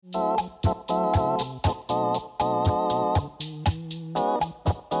Hello,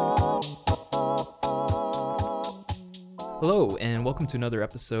 and welcome to another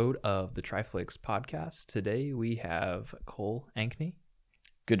episode of the Triflix podcast. Today we have Cole Ankney.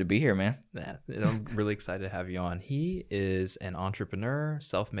 Good to be here, man. I'm really excited to have you on. He is an entrepreneur,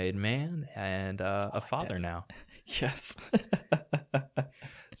 self-made man, and a father now. Yes.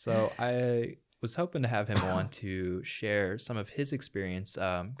 So I was hoping to have him on to share some of his experience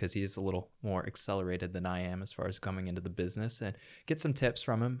because he is a little more accelerated than I am as far as coming into the business, and get some tips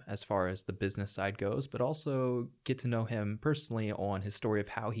from him as far as the business side goes, but also get to know him personally on his story of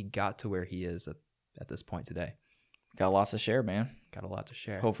how he got to where he is at this point today. Got lots to share, man. Got a lot to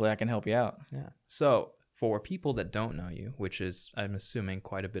share. Hopefully I can help you out. Yeah. So for people that don't know you, which is, I'm assuming,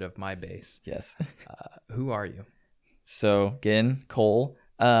 quite a bit of my base. Yes. Who are you? So again, Cole.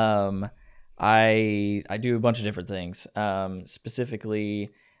 I do a bunch of different things. Specifically,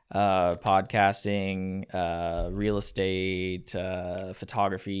 podcasting, real estate,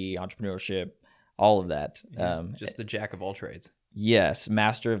 photography, entrepreneurship, all of that. Just a jack of all trades. Yes,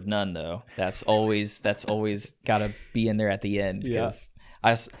 master of none though. That's always got to be in there at the end, because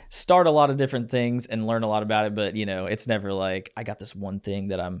I start a lot of different things and learn a lot about it, but it's never like I got this one thing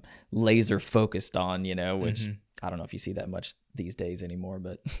that I'm laser focused on, which I don't know if you see that much these days anymore,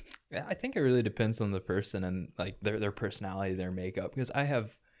 but yeah, I think it really depends on the person and like their personality, their makeup, because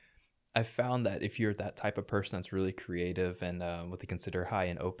I've found that if you're that type of person that's really creative and what they consider high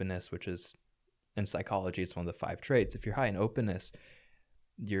in openness, which is in psychology, it's one of the 5 traits. If you're high in openness,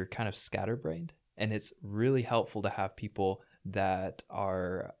 you're kind of scatterbrained, and it's really helpful to have people that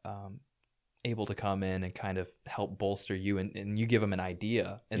are able to come in and kind of help bolster you, and you give them an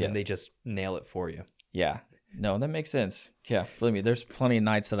idea, and then they just nail it for you. Yeah. No, that makes sense. Yeah, believe me, there's plenty of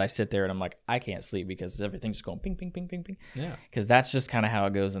nights that I sit there and I'm like, I can't sleep because everything's just going ping, ping, ping, ping, ping. Yeah. Because that's just kind of how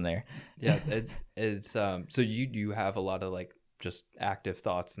it goes in there. Yeah. It's so you have a lot of like just active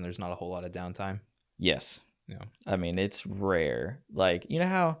thoughts, and there's not a whole lot of downtime. Yes. Yeah. I mean, it's rare. Like, you know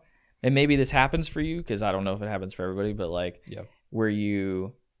how, and maybe this happens for you, because I don't know if it happens for everybody, but like where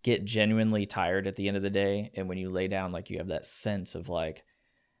you get genuinely tired at the end of the day, and when you lay down, like you have that sense of like,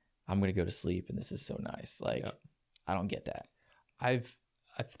 I'm going to go to sleep and this is so nice. Like, I don't get that. I've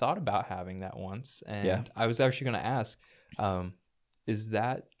thought about having that once, and I was actually going to ask, is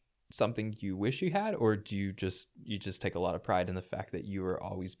that something you wish you had, or do you just take a lot of pride in the fact that you are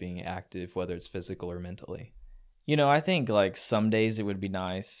always being active, whether it's physical or mentally? I think like some days it would be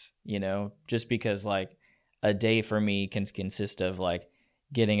nice, just because like a day for me can consist of like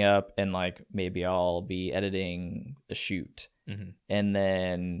getting up and like maybe I'll be editing a shoot, and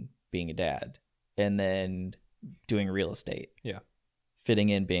then being a dad, and then doing real estate, fitting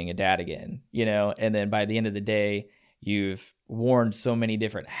in being a dad again, and then by the end of the day, you've worn so many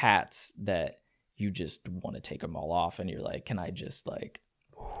different hats that you just want to take them all off, and you're like, can I just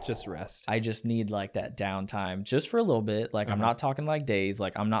rest? I just need like that downtime just for a little bit. Like, I'm not talking like days.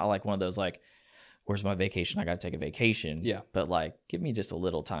 Like, I'm not like one of those like, where's my vacation? I got to take a vacation. Yeah. But like, give me just a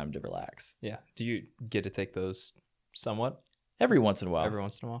little time to relax. Yeah. Do you get to take those somewhat? Every once in a while. Every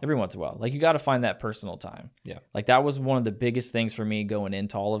once in a while. Like, you got to find that personal time. Yeah. Like, that was one of the biggest things for me going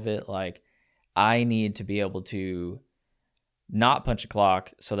into all of it. Like, I need to be able to not punch a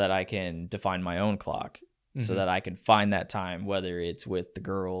clock so that I can define my own clock, so that I can find that time, whether it's with the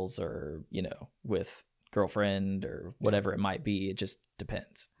girls or, with girlfriend or whatever it might be. It just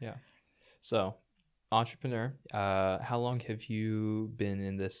depends. Yeah. So, entrepreneur, how long have you been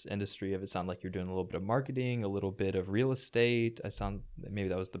in this industry? It sound like you're doing a little bit of marketing, a little bit of real estate. Maybe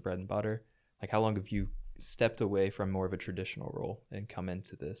that was the bread and butter. Like, how long have you stepped away from more of a traditional role and come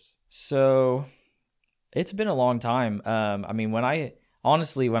into this? So it's been a long time. I mean, when I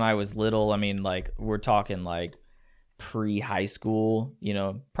was little, I mean, like, we're talking like pre-high school,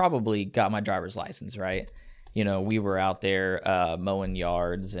 probably got my driver's license, right? We were out there mowing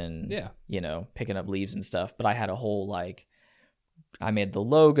yards and, picking up leaves and stuff. But I had a whole, I made the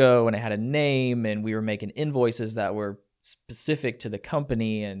logo and it had a name, and we were making invoices that were specific to the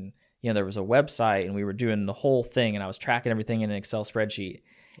company. And, there was a website, and we were doing the whole thing, and I was tracking everything in an Excel spreadsheet.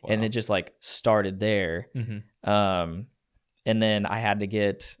 Wow. And it just started there. And then I had to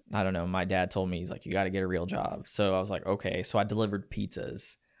get, I don't know, my dad told me, he's like, you got to get a real job. So I was like, okay. So I delivered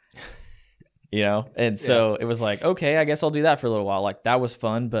pizzas. And so it was like, okay, I guess I'll do that for a little while. Like, that was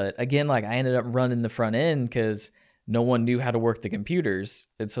fun. But again, like, I ended up running the front end because no one knew how to work the computers.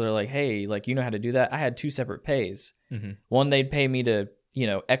 And so they're like, hey, like, you know how to do that? I had 2 separate pays. One, they'd pay me to,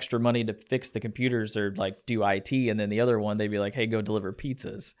 extra money to fix the computers or like do IT. And then the other one, they'd be like, hey, go deliver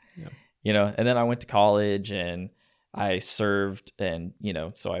pizzas, and then I went to college and I served, and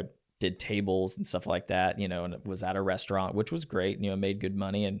so I did tables and stuff like that, and it was at a restaurant, which was great, made good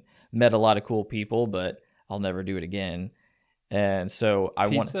money and met a lot of cool people, but I'll never do it again. And so I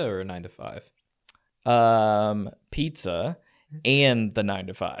want Pizza or 9 to 5? Pizza and the 9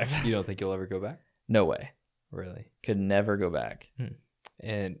 to 5. You don't think you'll ever go back? No way. Really? Could never go back.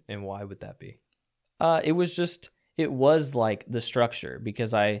 And why would that be? It was like the structure,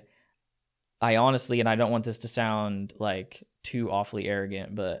 because I honestly, and I don't want this to sound like too awfully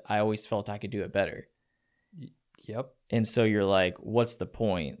arrogant, but I always felt I could do it better. Yep. And so you're like, what's the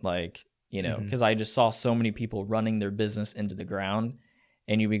point? Like, because I just saw so many people running their business into the ground,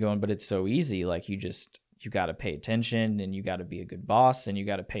 and you'd be going, but it's so easy. Like, you got to pay attention, and you got to be a good boss, and you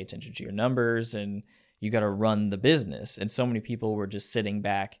got to pay attention to your numbers, and you got to run the business. And so many people were just sitting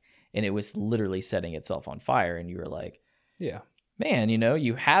back, and it was literally setting itself on fire. And you were like, yeah, man,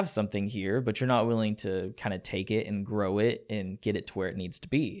 you have something here, but you're not willing to kind of take it and grow it and get it to where it needs to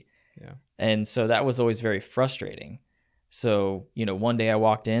be. Yeah. And so that was always very frustrating. So, one day I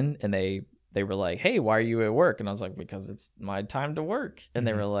walked in, and they were like, hey, why are you at work? And I was like, because it's my time to work. And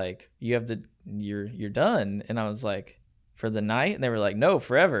they were like, you're done. And I was like, for the night? And they were like, no,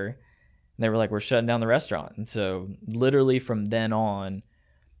 forever. And they were like, we're shutting down the restaurant. And so literally from then on,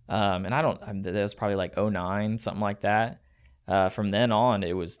 and that was probably like 2009, something like that. From then on,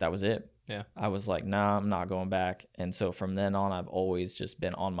 that was it. Yeah. I was like, nah, I'm not going back. And so from then on, I've always just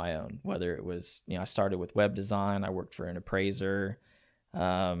been on my own, whether it was, I started with web design. I worked for an appraiser.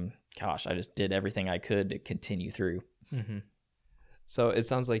 I just did everything I could to continue through. Mm-hmm. So it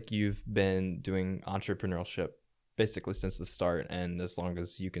sounds like you've been doing entrepreneurship basically since the start. And as long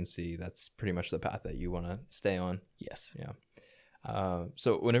as you can see, that's pretty much the path that you want to stay on. Yes. Yeah.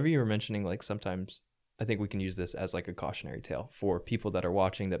 So whenever you were mentioning, like, sometimes I think we can use this as like a cautionary tale for people that are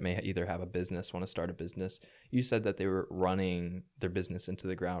watching that may either have a business, want to start a business. You said that they were running their business into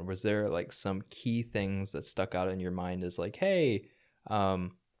the ground. Was there like some key things that stuck out in your mind as like, hey,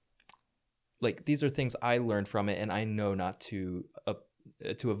 like, these are things I learned from it, and I know not to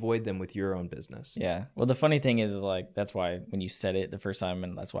avoid them with your own business? Yeah. Well, the funny thing is like, that's why when you said it the first time,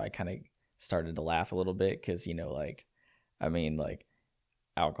 and that's why I kind of started to laugh a little bit, because like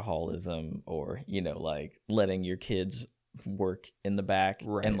alcoholism, or like letting your kids work in the back,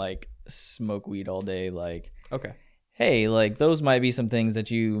 right, and like smoke weed all day, like, okay, hey, like those might be some things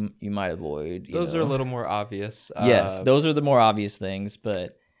that you might avoid. Those are a little more obvious. Yes, those are the more obvious things,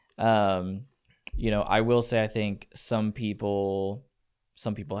 but I will say I think some people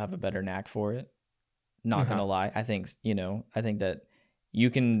have a better knack for it. Not gonna lie. I think that you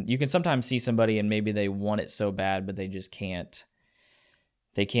can sometimes see somebody and maybe they want it so bad, but they just can't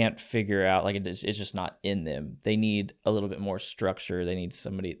figure out, like, it's just not in them. They need a little bit more structure. They need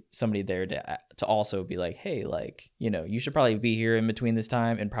somebody there to also be like, hey, like, you should probably be here in between this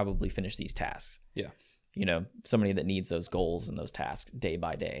time and probably finish these tasks. Yeah. Somebody that needs those goals and those tasks day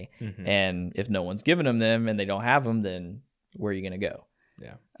by day. Mm-hmm. And if no one's giving them and they don't have them, then where are you going to go?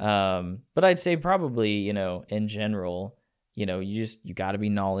 Yeah. But I'd say probably, in general, you got to be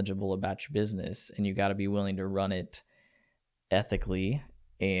knowledgeable about your business, and you got to be willing to run it ethically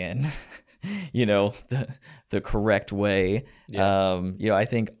and the correct way. Yeah. I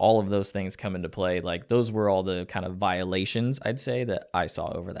think all of those things come into play. Like, those were all the kind of violations, I'd say, that I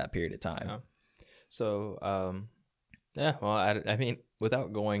saw over that period of time. Yeah. So well, I mean,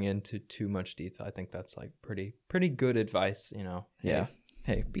 without going into too much detail, I think that's like pretty good advice. Yeah.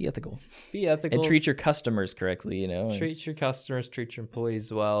 Hey, be ethical and treat your customers correctly. Treat your customers, treat your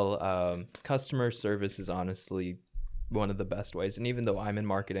employees well. Customer service is honestly one of the best ways. And even though I'm in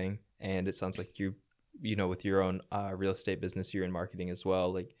marketing, and it sounds like you with your own real estate business, you're in marketing as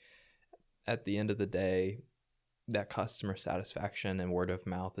well. Like, at the end of the day, that customer satisfaction and word of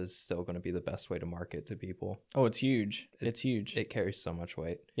mouth is still going to be the best way to market to people. Oh, it's huge. It's huge. It carries so much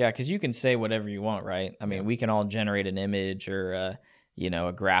weight. Yeah, because you can say whatever you want, right? I mean, we can all generate an image or a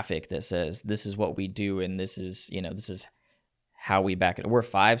graphic that says this is what we do, and this is how we back it. We're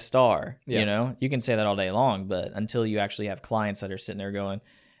 5-star. Yeah. You can say that all day long, but until you actually have clients that are sitting there going,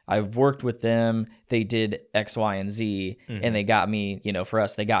 I've worked with them, they did X, Y, and Z, and they got me, for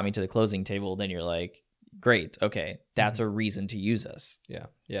us, they got me to the closing table. Then you're like, great, okay, that's a reason to use us. Yeah.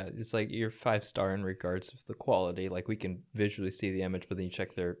 It's like you're 5-star in regards to the quality. Like, we can visually see the image, but then you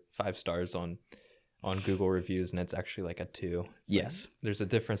check their 5 stars on Google reviews, and it's actually like a 2. Yes. Like, there's a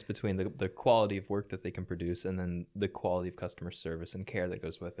difference between the quality of work that they can produce and then the quality of customer service and care that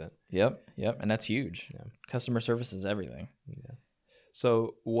goes with it. Yep. And that's huge. Yeah. Customer service is everything. Yeah.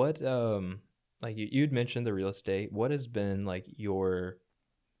 So what, like you'd mentioned the real estate. What has been like your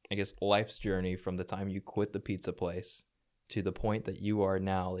I guess, life's journey from the time you quit the pizza place to the point that you are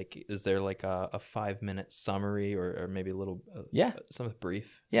now. Like, is there like a 5-minute summary or maybe a little Yeah. something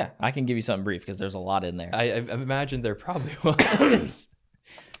brief? Yeah, I can give you something brief because there's a lot in there. I imagine there probably was.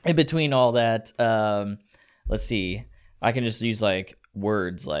 In between all that, let's see. I can just use like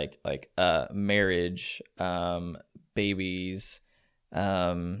words like marriage, babies,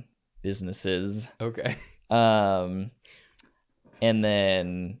 businesses, Okay. and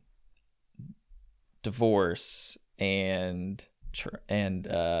then divorce and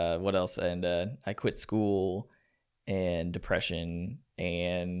what else? And I quit school and depression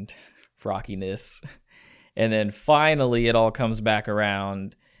and rockiness. And then finally it all comes back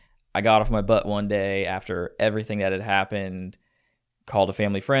around. I got off my butt one day after everything that had happened, called a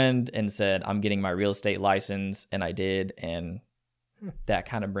family friend and said, I'm getting my real estate license. And I did. And that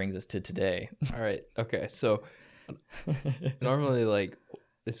kind of brings us to today. All right. Okay. So normally, like,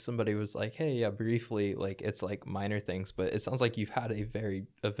 if somebody was like, hey, yeah, briefly, like, it's like minor things, but it sounds like you've had a very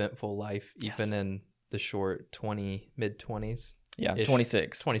eventful life, even in the short mid-20s. Yeah,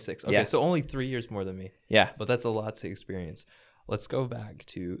 26. 26. Okay, Yeah. so only 3 years more than me. Yeah. But that's a lot to experience. Let's go back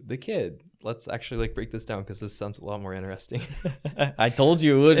to the kid. Let's actually like break this down because this sounds a lot more interesting. I told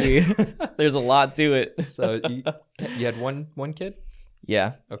you it would be. There's a lot to it. So you had one kid?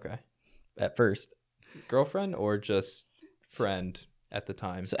 Yeah, Okay. at first. Girlfriend or just friend at the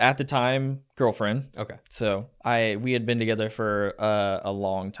time? So at the time, girlfriend. Okay. So we had been together for a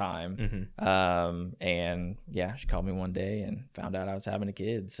long time. Mm-hmm. And yeah, she called me one day and found out I was having a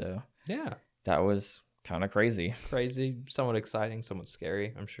kid. So Yeah. that was kind of crazy. Crazy, somewhat exciting, somewhat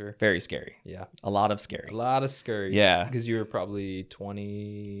scary, I'm sure. Very scary. Yeah. A lot of scary. A lot of scary. Yeah. Because you were probably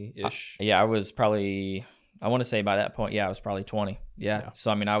 20-ish. Yeah, I was probably, I want to say by that point, yeah, I was probably 20. Yeah. So,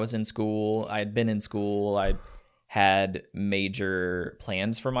 I mean, I was in school. I had been in school. I had major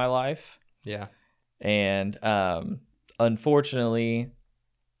plans for my life. Yeah. And unfortunately,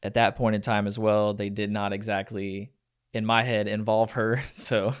 at that point in time as well, they did not exactly, in my head, involve her.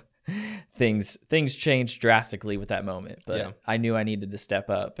 So things changed drastically with that moment. But Yeah. I knew I needed to step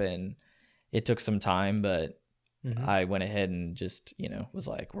up, and it took some time, but Mhm. I went ahead and just, was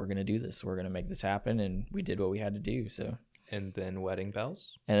like, we're going to do this. We're going to make this happen. And we did what we had to do. So, And then wedding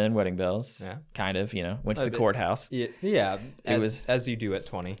bells. and then wedding bells, Yeah. kind of, went to A the bit. courthouse. Yeah. It was- as you do at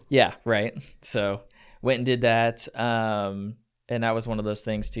 20. Yeah, right. So went and did that. And that was one of those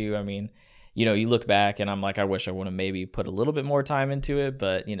things too. I mean, you look back and I'm like, I wish I would have maybe put a little bit more time into it,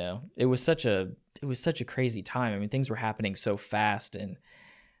 but it was such a crazy time. I mean, things were happening so fast, and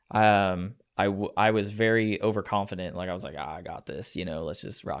I was very overconfident. Like I was like, I got this, let's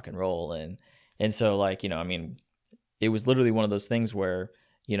just rock and roll. And so like, I mean, it was literally one of those things where,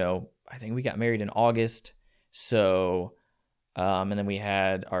 I think we got married in August. So, and then we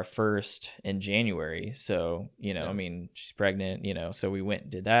had our first in January. So, Yeah. I mean, she's pregnant, so we went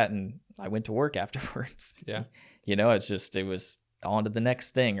and did that, and I went to work afterwards. Yeah. It was on to the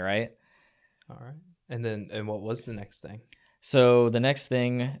next thing. Right. All right. And what was the next thing? So the next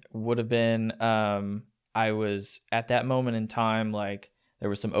thing would have been, I was at that moment in time, like there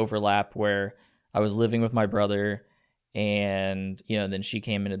was some overlap where I was living with my brother, and, then she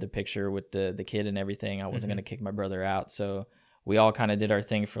came into the picture with the kid and everything. I wasn't Mhm. going to kick my brother out. So we all kind of did our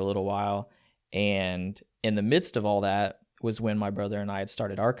thing for a little while. And in the midst of all that was when my brother and I had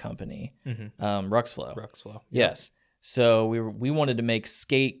started our company, Mm-hmm. Ruxflow. Ruxflow. Yes. So we wanted to make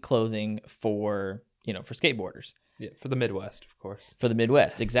skate clothing for skateboarders. Yeah. For the Midwest, of course. For the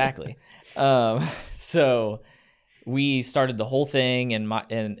Midwest, exactly. So we started the whole thing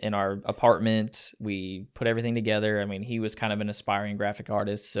in our apartment. We put everything together. I mean, he was kind of an aspiring graphic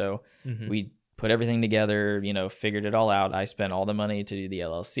artist, so Mhm. we put everything together, figured it all out. I spent all the money to do the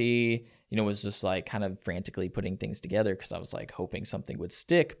LLC, was just like kind of frantically putting things together because I was like hoping something would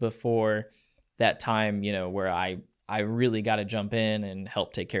stick before that time, where I really got to jump in and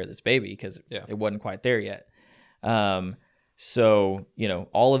help take care of this baby because Yeah. it wasn't quite there yet. So,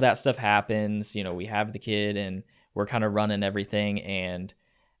 all of that stuff happens, we have the kid and we're kind of running everything. And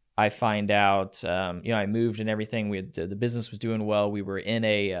I find out, I moved and everything. The business was doing well. We were in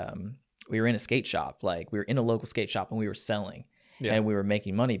a skate shop. Like we were in a local skate shop and we were selling, Yeah. and we were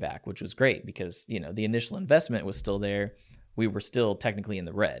making money back, which was great because, the initial investment was still there. We were still technically in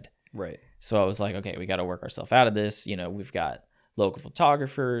the red. Right. So I was like, okay, we got to work ourselves out of this. We've got local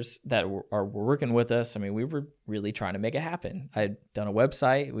wphotographers that were working with us. I mean, we were really trying to make it happen. I had done a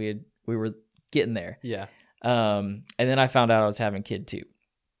website. We were getting there. Yeah. And then I found out I was having kid 2,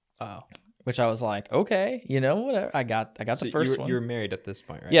 Oh. which I was like, okay, whatever. I got So the first one. you were married at this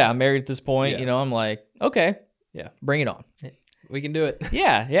point, right? Yeah, I'm married at this point. Yeah. I'm like, okay, Yeah. bring it on. We can do it.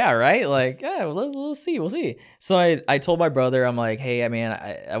 Yeah, right. Like, yeah, we'll see. So I told my brother, I'm like, hey, man,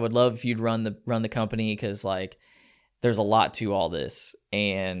 I would love if you'd run the company because like there's a lot to all this,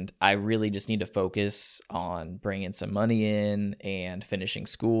 and I really just need to focus on bringing some money in and finishing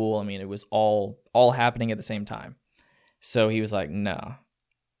school. I mean, it was all happening at the same time. So he was like, no.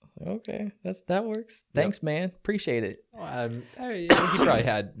 Okay, that works. Thanks, man. Appreciate it. Well, he probably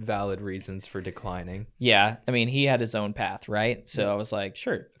had valid reasons for declining. Yeah, I mean, he had his own path, right? So I was like,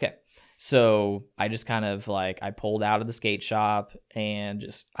 sure, okay. So I just kind of like, I pulled out of the skate shop and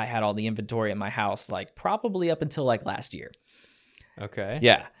I had all the inventory at my house, like probably up until like last year. Okay.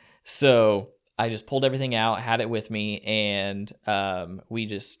 Yeah. So I just pulled everything out, had it with me, and we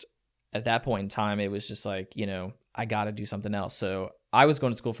just, at that point in time, it was just like, I got to do something else. So I was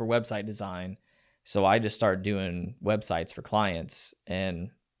going to school for website design. So I just started doing websites for clients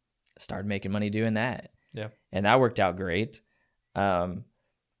and started making money doing that. Yeah. And that worked out great.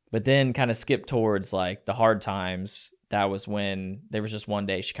 But then kind of skipped towards like the hard times. That was when there was just one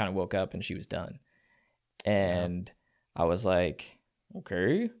day she kind of woke up and she was done. And I was like,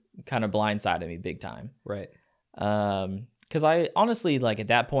 okay, kind of blindsided me big time. Right. Because I honestly, like at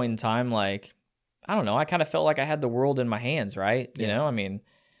that point in time, like, I don't know, I kind of felt like I had the world in my hands, right? You know, I mean,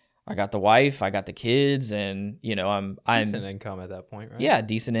 I got the wife, I got the kids, and I'm decent income at that point, right? Yeah,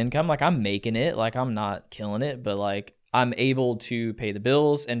 decent income. Like I'm making it, like I'm not killing it, but like I'm able to pay the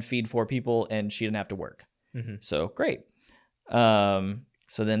bills and feed 4 people, and she didn't have to work. Mm-hmm. So great. So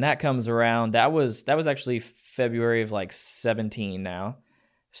then that comes around. That was actually February of like 17 now.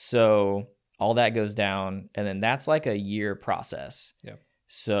 So all that goes down, and then that's like a year process. Yeah.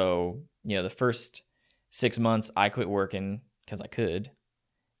 So the first 6 months I quit working because I could,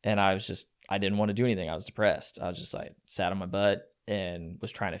 and I didn't want to do anything. I was depressed. I was just like sat on my butt and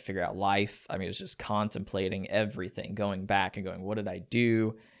was trying to figure out life. I mean, it was just contemplating everything, going back and going, what did I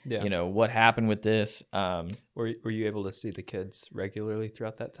do? Yeah. What happened with this? Were you able to see the kids regularly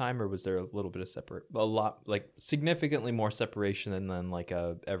throughout that time, or was there a little bit of like significantly more separation than like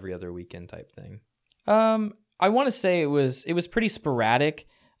a every other weekend type thing? I want to say it was pretty sporadic.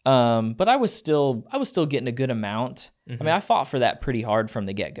 But I was still getting a good amount. Mm-hmm. I mean, I fought for that pretty hard from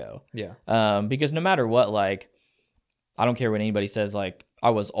the get-go. Yeah. Because no matter what, like, I don't care what anybody says, like, I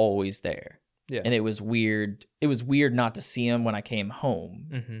was always there. Yeah. And it was weird. It was weird not to see him when I came home.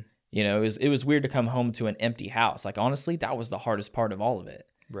 Mm-hmm. It was weird to come home to an empty house. Like, honestly, that was the hardest part of all of it.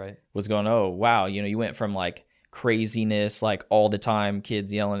 Right. Was going, oh, wow, you went from like craziness, like all the time,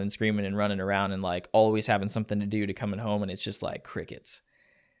 kids yelling and screaming and running around and like always having something to do, to coming home and it's just like crickets.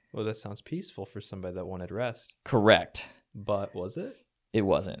 Well, that sounds peaceful for somebody that wanted rest. Correct. But was it? It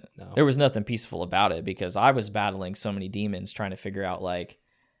wasn't. No. There was nothing peaceful about it because I was battling so many demons trying to figure out, like,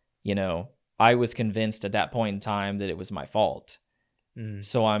 I was convinced at that point in time that it was my fault. Mm.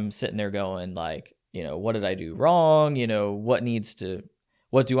 So I'm sitting there going, like, what did I do wrong?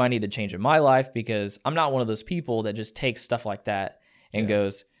 What do I need to change in my life? Because I'm not one of those people that just takes stuff like that and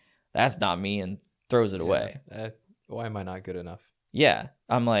goes, that's not me, and throws it away. Why am I not good enough? Yeah.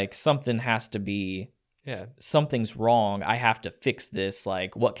 I'm like, something has to be, something's wrong. I have to fix this.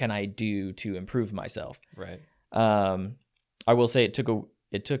 Like, what can I do to improve myself? Right. I will say it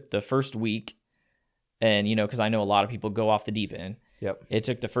took the first week, and, because I know a lot of people go off the deep end. Yep. It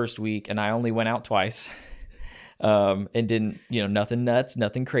took the first week, and I only went out twice. And didn't, nothing nuts,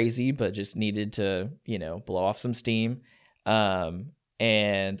 nothing crazy, but just needed to, blow off some steam.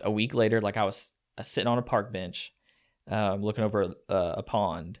 And a week later, like I was sitting on a park bench, looking over a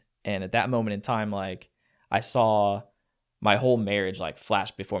pond. And at that moment in time, like I saw my whole marriage like flash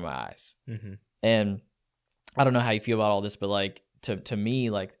before my eyes. Mm-hmm. And I don't know how you feel about all this, but like to me,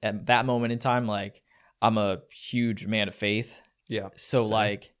 like at that moment in time, like I'm a huge man of faith. Yeah. So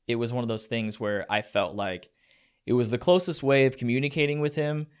like it was one of those things where I felt like it was the closest way of communicating with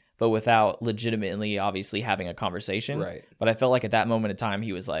him, but without legitimately, obviously, having a conversation. Right. But I felt like at that moment in time,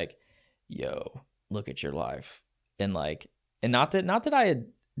 he was like, yo, look at your life. And like, and not that I had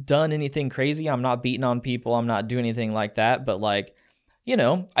done anything crazy. I'm not beating on people. I'm not doing anything like that. But like,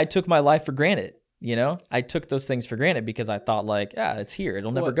 I took my life for granted. I took those things for granted because I thought like, it's here.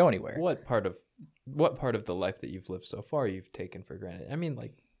 It'll never go anywhere. What part of the life that you've lived so far you've taken for granted? I mean,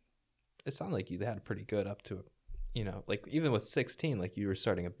 like, it sounded like you had a pretty good up to, like even with 16, like you were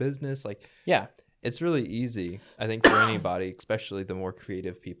starting a business, like, yeah, it's really easy, I think, for anybody, especially the more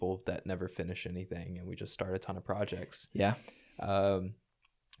creative people that never finish anything and we just start a ton of projects. Yeah.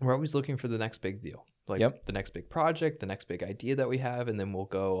 We're always looking for the next big deal, like the next big project, the next big idea that we have, and then we'll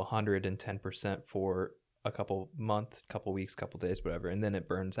go 110% for a couple months, couple weeks, couple days, whatever, and then it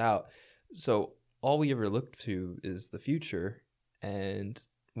burns out. So all we ever look to is the future, And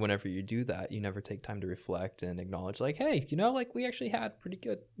whenever you do that, you never take time to reflect and acknowledge, like, hey, like we actually had pretty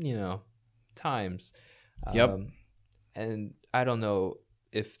good, times. Yep. And I don't know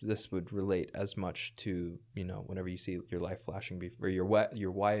if this would relate as much to, whenever you see your life flashing or your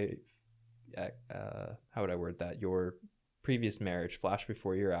wife, how would I word that? Your previous marriage flash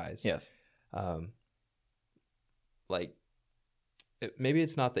before your eyes. Yes. Like, maybe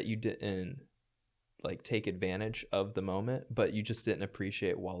it's not that you didn't like take advantage of the moment, but you just didn't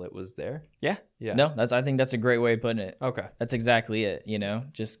appreciate while it was there. Yeah. Yeah. No, I think that's a great way of putting it. Okay. That's exactly it.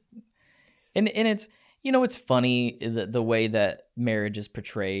 Just, and it's, it's funny the way that marriage is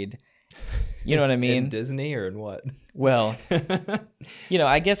portrayed. You know what I mean? In Disney or in what? Well,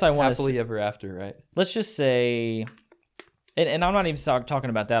 I guess I want to happily ever after, right? Let's just say, and I'm not even talking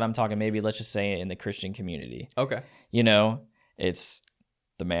about that. I'm talking maybe, let's just say, in the Christian community. Okay. It's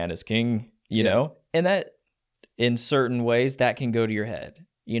the man is king, and that in certain ways that can go to your head,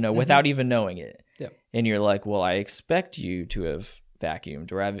 without even knowing it. Yeah. And you're like, well, I expect you to have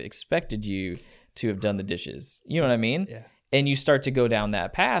vacuumed, or I've expected you to have done the dishes. You know what I mean? Yeah. And you start to go down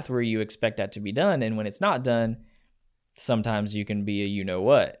that path where you expect that to be done. And when it's not done, sometimes you can be a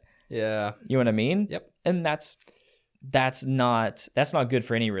you-know-what. Yeah. You know what I mean? Yep. And that's not good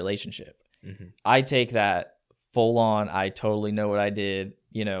for any relationship. Mm-hmm. I take that full on. I totally know what I did,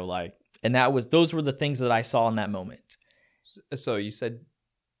 and those were the things that I saw in that moment. So you said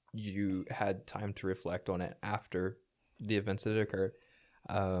you had time to reflect on it after the events that occurred.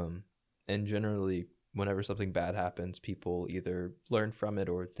 And generally, whenever something bad happens, people either learn from it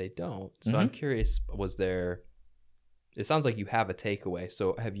or they don't. So I'm curious, it sounds like you have a takeaway.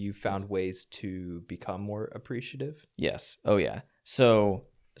 So have you found ways to become more appreciative? Yes. Oh yeah. So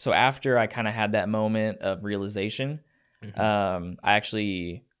after I kind of had that moment of realization, I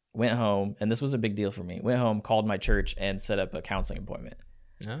actually went home, and this was a big deal for me. Went home, called my church, and set up a counseling appointment.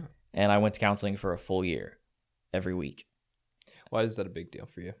 Oh. And I went to counseling for a full year, every week. Why is that a big deal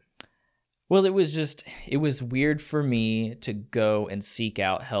for you? Well, it was weird for me to go and seek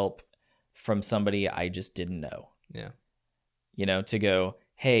out help from somebody I just didn't know. Yeah. To go,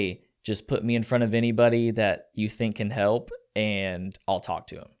 hey, just put me in front of anybody that you think can help, and I'll talk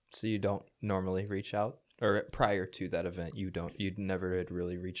to them. So you don't normally reach out, or prior to that event, you'd never had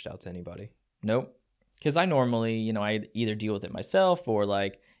really reached out to anybody? Nope. Because I normally, I either deal with it myself, or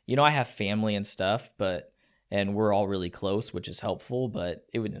like, I have family and stuff, and we're all really close, which is helpful, but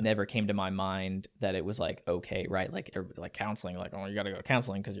it never came to my mind that it was like, okay, right? Like counseling, like, oh, you got to go to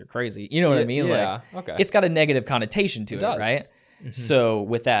counseling because you're crazy. You know what I mean? Yeah. Like, okay. It's got a negative connotation to it, does. right? Mm-hmm. So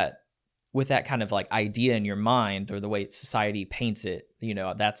with that kind of like idea in your mind, or the way society paints it,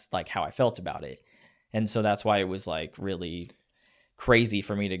 that's like how I felt about it. And so that's why it was like really crazy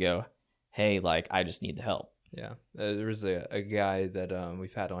for me to go, hey, like, I just need the help. Yeah. There was a guy that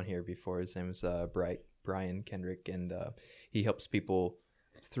we've had on here before. His name was Brian Kendrick, and he helps people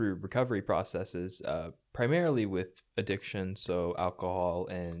through recovery processes, primarily with addiction, so alcohol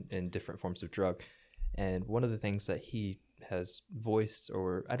and different forms of drug. And one of the things that he has voiced,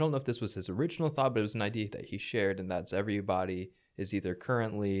 or I don't know if this was his original thought, but it was an idea that he shared, and that's everybody is either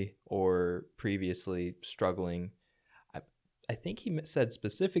currently or previously struggling. I think he said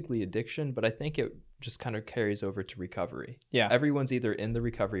specifically addiction, but I think it just kind of carries over to recovery. Yeah. Everyone's either in the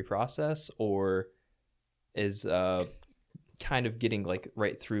recovery process or is kind of getting like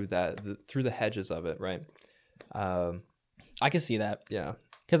right through through the hedges of it, right? I can see that. Yeah.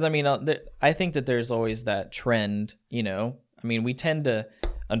 Because, I mean, I think that there's always that trend, I mean, we tend to,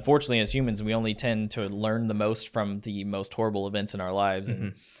 unfortunately, as humans, we only tend to learn the most from the most horrible events in our lives. Mm-hmm.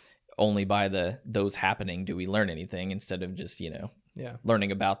 And only by those happening do we learn anything, instead of just,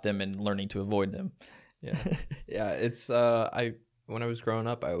 learning about them and learning to avoid them. Yeah. Yeah. It's, when I was growing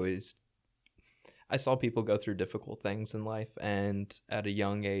up, I saw people go through difficult things in life. And at a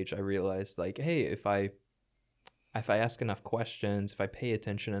young age, I realized, like, hey, if I ask enough questions, if I pay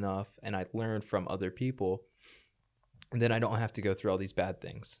attention enough, and I learn from other people, then I don't have to go through all these bad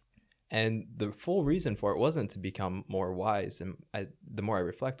things. And the full reason for it wasn't to become more wise. And the more I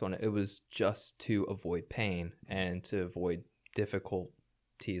reflect on it, it was just to avoid pain and to avoid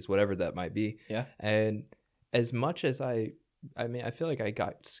difficulties, whatever that might be. Yeah. And as much as I feel like I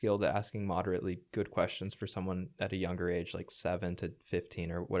got skilled at asking moderately good questions for someone at a younger age, like 7 to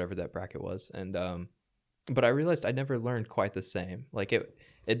 15 or whatever that bracket was. And, but I realized I never learned quite the same. Like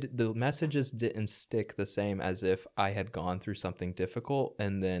the messages didn't stick the same as if I had gone through something difficult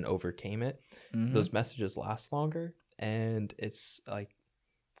and then overcame it. Mm-hmm. Those messages last longer. And it's like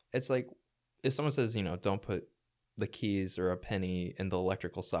if someone says, don't put the keys or a penny in the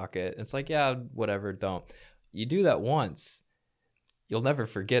electrical socket, it's like, yeah, whatever, don't. You do that once, you'll never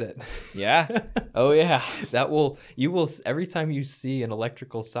forget it. Yeah. Oh yeah. You will, every time you see an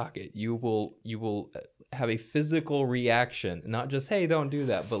electrical socket, you will have a physical reaction, not just, hey, don't do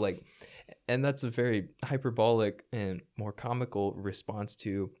that, but like, and that's a very hyperbolic and more comical response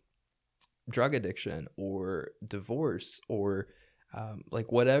to drug addiction or divorce or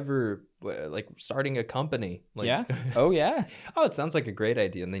like whatever, like starting a company. Like, Yeah. Oh yeah. oh, it sounds like a great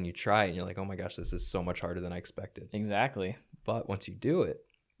idea. And then you try it and you're like, oh my gosh, this is so much harder than I expected. Exactly. But once you do it,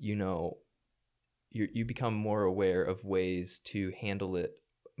 you know, you become more aware of ways to handle it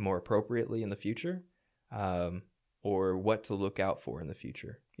more appropriately in the future, or what to look out for in the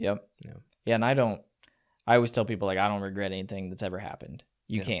future. Yep. Yeah. Yeah. And I always tell people, like, I don't regret anything that's ever happened.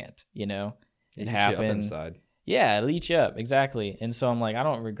 You can't, you know, It it eats you up happened. inside. Yeah, it'll eat you up. Exactly. And so I'm like, I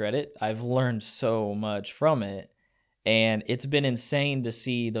don't regret it. I've learned so much from it. And it's been insane to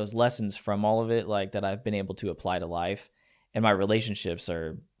see those lessons from all of it, like that I've been able to apply to life. And my relationships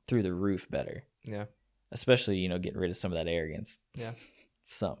are through the roof better. Yeah. Especially, you know, getting rid of some of that arrogance. Yeah.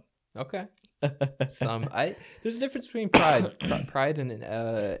 Some. Okay. There's a difference between pride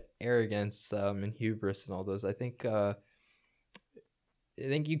and arrogance, and hubris and all those. I think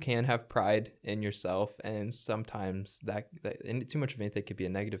you can have pride in yourself, and sometimes that and too much of anything could be a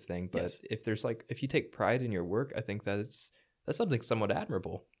negative thing. But Yes. if you take pride in your work, I think that's something somewhat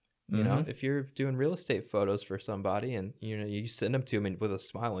admirable. You know, Mhm. if you're doing real estate photos for somebody, and you know you send them to them with a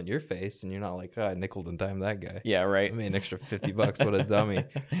smile on your face, and you're not like, oh, I nickel and dime that guy. Yeah, right. I made an extra $50. What a dummy!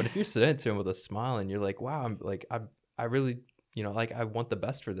 But if you're sitting to him with a smile, and you're like, wow, I really, you know, like I want the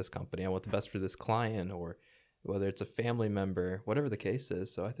best for this company. I want the best for this client, or whether it's a family member, whatever the case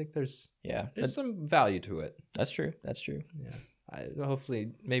is. So I think there's some value to it. That's true. That's true. Yeah.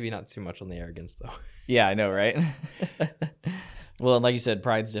 Hopefully, maybe not too much on the arrogance though. Yeah, I know, right? Well, and like you said,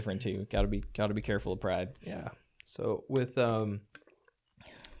 pride's different too. Got to be careful of pride. Yeah. So with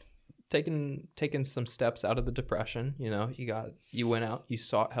taking some steps out of the depression, you know, you went out, you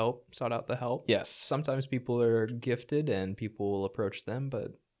sought out the help. Yes. Sometimes people are gifted and people will approach them,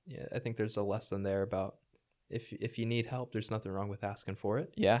 but yeah, I think there's a lesson there about if you need help, there's nothing wrong with asking for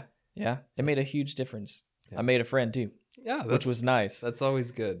it. Yeah. Yeah. It made a huge difference. Yeah. I made a friend too. Yeah, which was nice. That's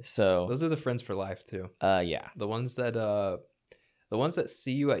always good. So those are the friends for life too. Yeah. The ones that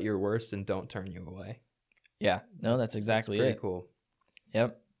see you at your worst and don't turn you away. Yeah. No, that's exactly pretty it. Cool.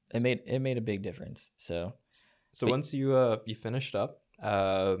 Yep. It made a big difference. So once you finished up,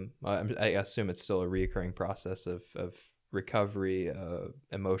 I assume it's still a reoccurring process of recovery,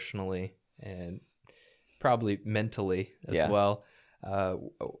 emotionally and probably mentally as well.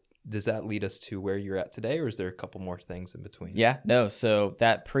 Does that lead us to where you're at today, or is there a couple more things in between? Yeah, no. So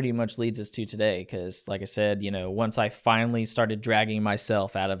that pretty much leads us to today, because like I said, you know, once I finally started dragging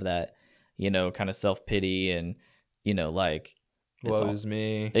myself out of that, you know, kind of self-pity and, you know, like, woe is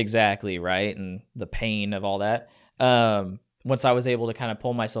me. Exactly, right? And the pain of all that. Once I was able to kind of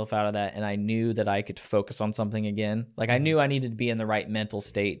pull myself out of that, and I knew that I could focus on something again, like I knew I needed to be in the right mental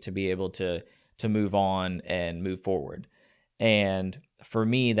state to be able to move on and move forward. And for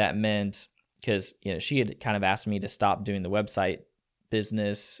me, that meant, because, you know, she had kind of asked me to stop doing the website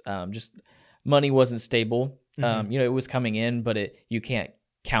business. Just money wasn't stable. You know, it was coming in, but you can't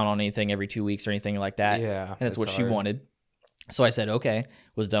count on anything every 2 weeks or anything like that. Yeah. And that's what she wanted. So I said, okay,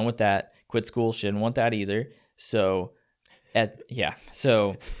 was done with that, quit school. She didn't want that either. So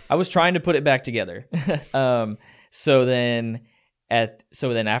so I was trying to put it back together. So then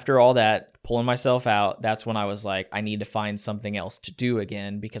after all that, pulling myself out, that's when I was like, I need to find something else to do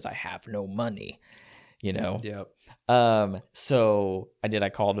again, because I have no money, you know? Yep. So I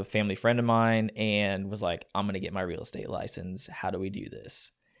called a family friend of mine and was like, I'm going to get my real estate license. How do we do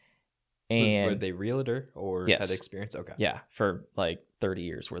this? And were they realtor or had experience? Okay. Yeah. For like 30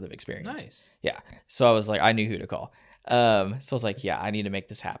 years worth of experience. Nice. Yeah. So I was like, I knew who to call. So I was like, yeah, I need to make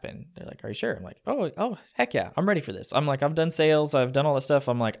this happen. They're like, are you sure? I'm like, oh, heck yeah, I'm ready for this. I'm like, I've done sales, I've done all that stuff.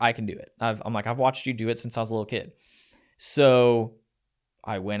 I'm like, I can do it. I've watched you do it since I was a little kid. So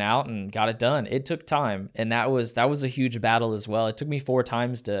I went out and got it done. It took time, and that was a huge battle as well. It took me 4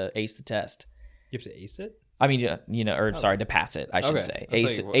 times to ace the test. You have to ace it? I mean, you know, sorry, to pass it, I should say.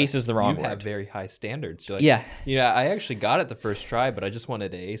 Ace is the wrong word. You have very high standards. You're like, yeah. Yeah, I actually got it the first try, but I just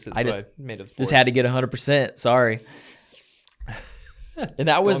wanted to ace it, so I made it 4. Just had to get 100%. Sorry. And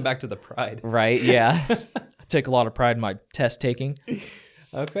that was going back to the pride, right? Yeah, I take a lot of pride in my test taking.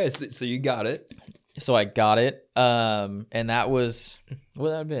 Okay, so you got it. So I got it, and that was what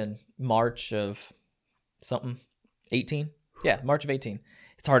that had been March of something 18. Yeah, March of 18.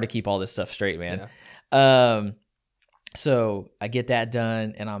 It's hard to keep all this stuff straight, man. Yeah. So I get that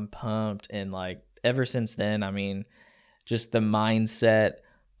done, and I'm pumped, and like ever since then, I mean, just the mindset.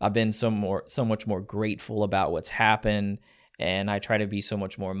 I've been so much more grateful about what's happened, and I try to be so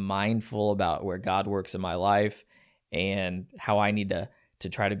much more mindful about where God works in my life and how I need to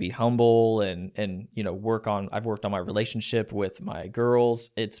try to be humble and I've worked on my relationship with my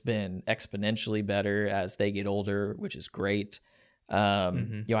girls. It's been exponentially better as they get older, which is great. I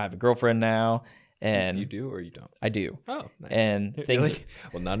have a girlfriend now. And you do or you don't? I do. Oh, nice. And You're things like,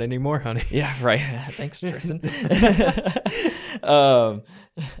 well, not anymore, honey. Yeah, right. Thanks, Tristan.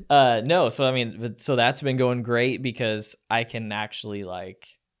 No, so I mean, so that's been going great because I can actually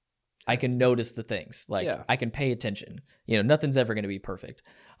I can notice the things. I can pay attention. Nothing's ever going to be perfect.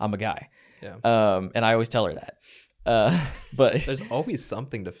 I'm a guy. Yeah. And I always tell her that. But there's always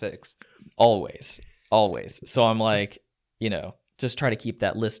something to fix. Always. So I'm just try to keep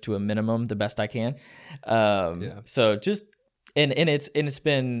that list to a minimum the best I can. So just and it's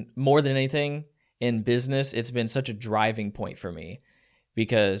been more than anything in business. It's been such a driving point for me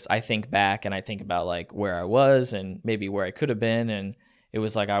because I think back and I think about where I was and maybe where I could have been, and it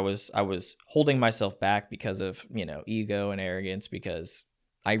was I was holding myself back because of ego and arrogance, because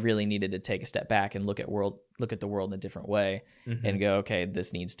I really needed to take a step back and look at the world in a different way and go, okay,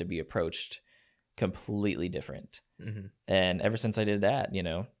 this needs to be approached completely different. And ever since I did that,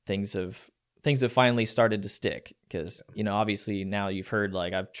 things have finally started to stick because, obviously now you've heard,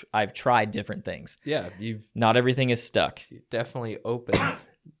 I've tried different things. Yeah. Not everything is stuck. Definitely open.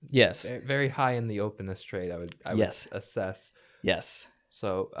 Yes. Very high in the openness trait, I would assess. Yes.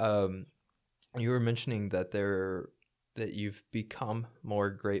 So, you were mentioning that you've become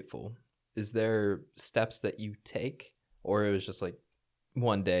more grateful. Is there steps that you take, or it was just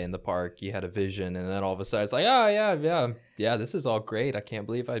one day in the park you had a vision and then all of a sudden it's oh yeah, this is all great, I can't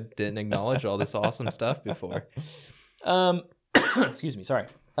believe I didn't acknowledge all this awesome stuff before? Excuse me, sorry.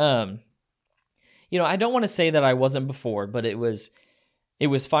 I don't want to say that I wasn't before, but it was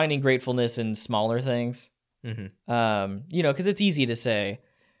finding gratefulness in smaller things. Because it's easy to say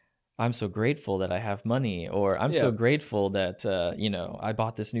I'm so grateful that I have money, or I'm so grateful that I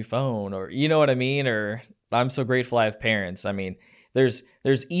bought this new phone, or you know what I mean, or I'm so grateful I have parents. I mean, there's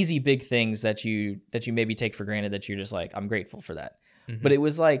easy big things that you maybe take for granted that you're just I'm grateful for that. But it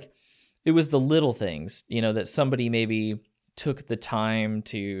was the little things, that somebody maybe took the time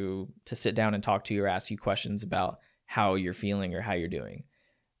to sit down and talk to you or ask you questions about how you're feeling or how you're doing,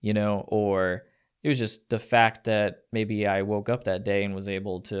 or it was just the fact that maybe I woke up that day and was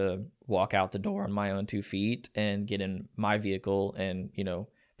able to walk out the door on my own 2 feet and get in my vehicle and,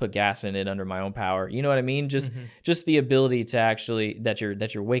 put gas in it under my own power. You know what I mean? Just the ability to actually that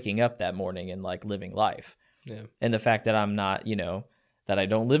you're waking up that morning and living life. Yeah. And the fact that I'm not, that I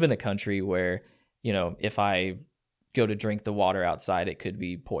don't live in a country where, if I go to drink the water outside, it could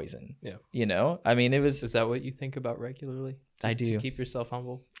be poison. Yeah. I mean, Is that what you think about regularly? I do. To keep yourself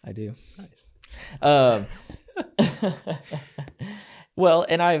humble? I do. Nice. Well,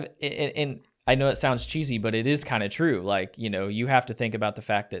 and I know it sounds cheesy, but it is kind of true. You have to think about the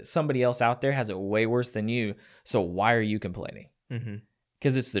fact that somebody else out there has it way worse than you. So why are you complaining?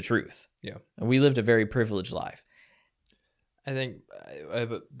 Because it's the truth. Yeah. And we lived a very privileged life. I think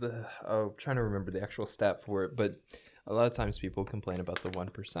I'm trying to remember the actual stat for it, but a lot of times people complain about the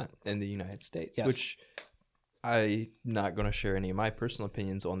 1% in the United States, which I'm not going to share any of my personal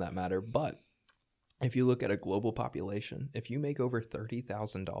opinions on that matter. But if you look at a global population, if you make over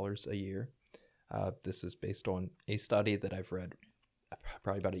 $30,000 a year, this is based on a study that I've read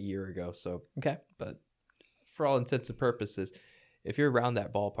probably about a year ago. So, okay. But for all intents and purposes, if you're around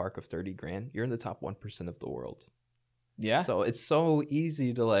that ballpark of 30 grand, you're in the top 1% of the world. Yeah. So it's so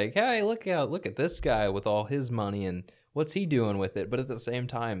easy to hey, look at this guy with all his money and what's he doing with it? But at the same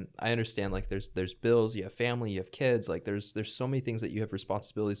time, I understand there's bills, you have family, you have kids, there's so many things that you have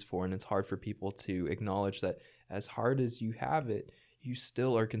responsibilities for, and it's hard for people to acknowledge that as hard as you have it, you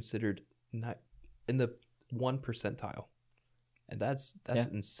still are considered not in the 1 percentile. And that's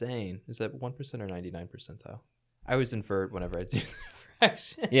insane. Is that 1% or 99 percentile? I always invert whenever I do the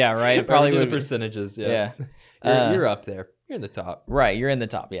fraction. Yeah, right. It probably would the percentages. Yeah. You're up there. You're in the top. Right. You're in the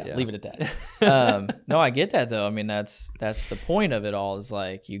top. Yeah. Leave it at that. No, I get that though. I mean, that's the point of it all is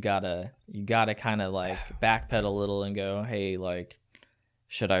you gotta kind of backpedal a little and go, hey,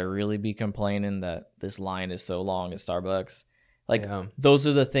 should I really be complaining that this line is so long at Starbucks? Those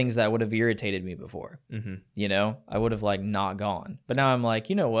are the things that would have irritated me before. I would have not gone. But now I'm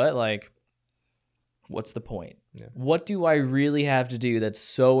you know what? What's the point? Yeah. What do I really have to do that's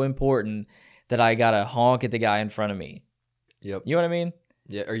so important that I gotta honk at the guy in front of me? Yep. You know what I mean?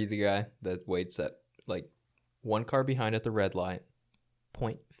 Yeah. Are you the guy that waits at one car behind at the red light,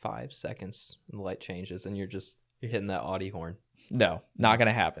 0.5 seconds, and the light changes, and you're just You're hitting that Audi horn. No, not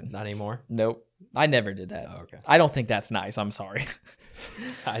gonna happen. Not anymore. Nope. I never did that. Oh, okay. I don't think that's nice. I'm sorry.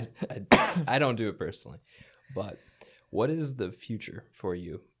 I don't do it personally, but what is the future for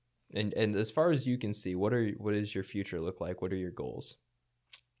you? And as far as you can see, what does your future look like? What are your goals?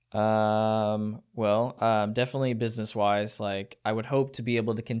 Definitely business wise, like I would hope to be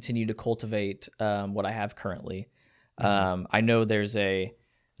able to continue to cultivate what I have currently. I know there's a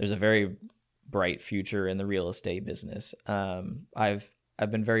very bright future in the real estate business. I've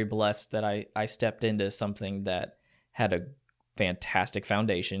been very blessed that I stepped into something that had a fantastic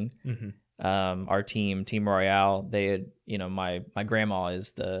foundation. Our team Royale, they had, my grandma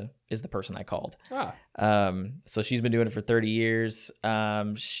is the person I called. So she's been doing it for 30 years.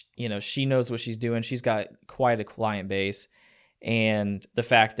 She knows what she's doing. She's got quite a client base, and the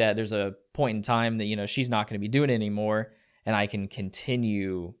fact that there's a point in time that, she's not going to be doing it anymore, and I can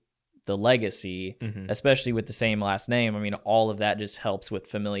continue the legacy, especially with the same last name. I mean, all of that just helps with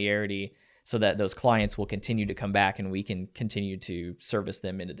familiarity so that those clients will continue to come back and we can continue to service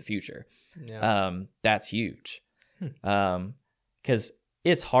them into the future. Yeah. That's huge. Because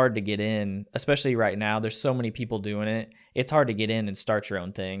it's hard to get in, especially right now. There's so many people doing it. It's hard to get in and start your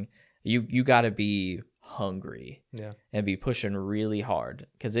own thing. You got to be hungry and be pushing really hard,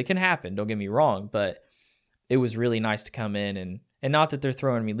 because it can happen. Don't get me wrong, but it was really nice to come in and not that they're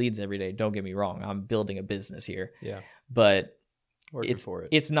throwing me leads every day. Don't get me wrong. I'm building a business here. Yeah. But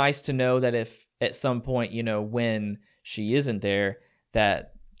it's nice to know that if at some point, when she isn't there,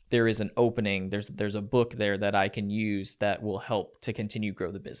 that there is an opening, there's a book there that I can use that will help to continue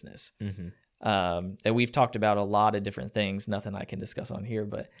grow the business. And we've talked about a lot of different things, nothing I can discuss on here,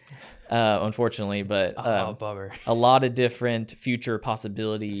 but unfortunately, but bummer. A lot of different future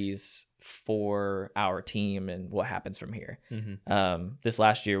possibilities for our team and what happens from here. This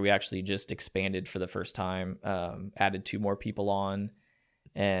last year, we actually just expanded for the first time, added 2 more people on,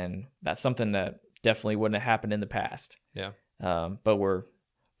 and that's something that definitely wouldn't have happened in the past. Yeah. But we're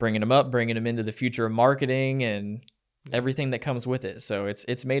bringing them into the future of marketing and everything that comes with it. So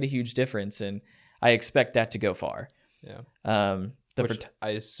it's made a huge difference, and I expect that to go far. Yeah. Which I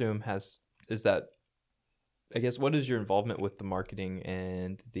assume what is your involvement with the marketing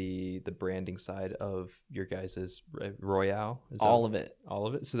and the branding side of your guys' Royale? All of it. All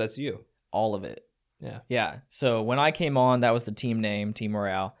of it? So that's you. All of it. Yeah. Yeah. So when I came on, that was the team name, Team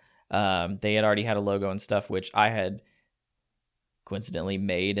Royale. They had already had a logo and stuff, which I had coincidentally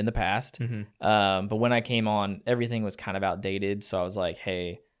made in the past. But when I came on, everything was kind of outdated. So I was like,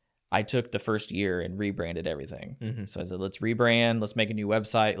 hey, I took the first year and rebranded everything. So I said, let's rebrand, let's make a new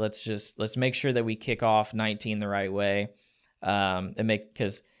website. Let's make sure that we kick off 19 the right way.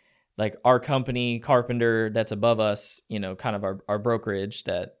 Because like our company, Carpenter, that's above us, kind of our brokerage,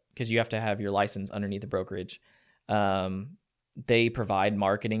 because you have to have your license underneath the brokerage. They provide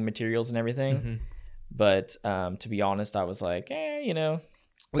marketing materials and everything. But to be honest, I was like,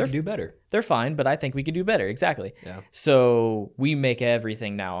 we can do better. They're fine, but I think we could do better. Exactly. Yeah. So we make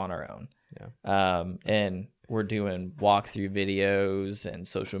everything now on our own. Yeah. And we're doing walkthrough videos and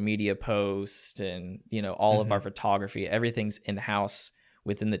social media posts and, all of our photography. Everything's in-house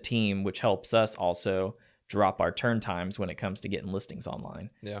within the team, which helps us also drop our turn times when it comes to getting listings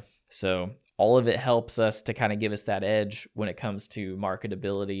online. Yeah. So all of it helps us to kind of give us that edge when it comes to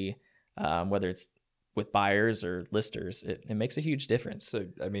marketability, whether it's with buyers or listers. It makes a huge difference. So,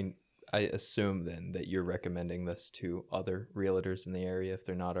 I mean, I assume then that you're recommending this to other realtors in the area. If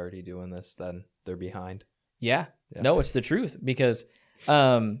they're not already doing this, then they're behind. Yeah. No, it's the truth, because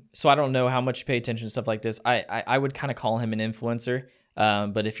so I don't know how much you pay attention to stuff like this. I would kind of call him an influencer.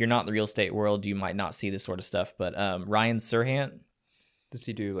 But if you're not in the real estate world, you might not see this sort of stuff. But Ryan Serhant, does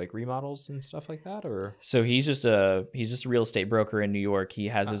he do like remodels and stuff like that, or? So he's just a real estate broker in New York. He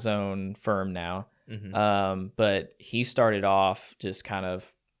has his own firm now. But he started off just kind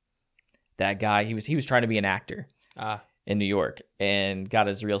of that guy. He was trying to be an actor in New York and got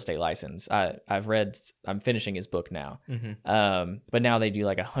his real estate license. I'm finishing his book now. But now they do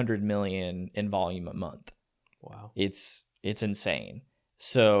like 100 million in volume a month. Wow. It's insane.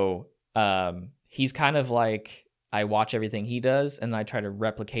 So he's kind of like, I watch everything he does and I try to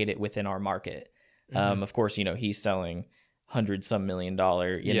replicate it within our market. Of course, he's selling $100-some million,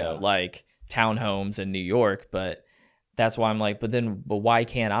 like townhomes in New York, but that's why I'm like, but why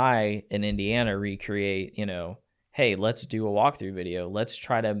can't I in Indiana recreate, hey, let's do a walkthrough video. Let's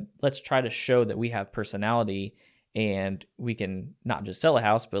try to show that we have personality and we can not just sell a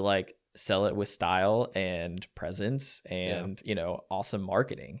house, but like sell it with style and presence and, awesome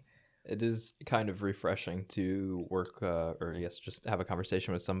marketing. It is kind of refreshing to work, or yes, just have a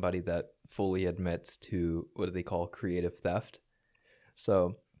conversation with somebody that fully admits to what do they call creative theft.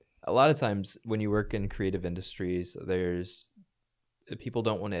 So, a lot of times when you work in creative industries, there's people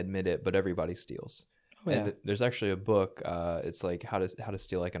don't want to admit it, but everybody steals. Oh, yeah. And there's actually a book. It's like how to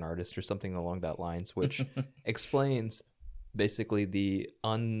steal like an artist or something along that lines, which explains basically the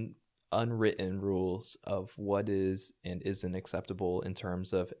unwritten rules of what is and isn't acceptable in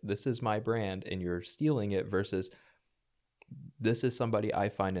terms of this is my brand and you're stealing it versus this is somebody I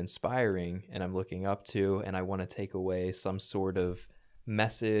find inspiring and I'm looking up to and I want to take away some sort of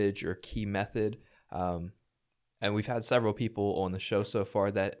message or key method. And we've had several people on the show so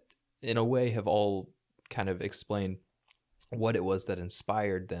far that in a way have all kind of explained what it was that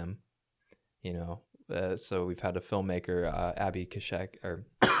inspired them, you know. So we've had a filmmaker, Abhishek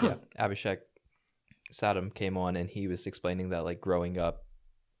Sadam came on, and he was explaining that like growing up,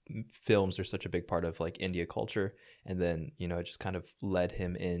 films are such a big part of like India culture, and then you know it just kind of led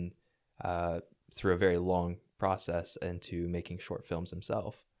him in through a very long process into making short films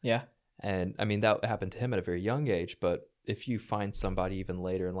himself. Yeah. And I mean that happened to him at a very young age, but if you find somebody even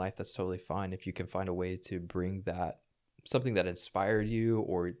later in life, that's totally fine. If you can find a way to bring that something that inspired you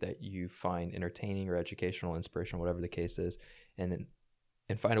or that you find entertaining or educational, inspirational, whatever the case is, and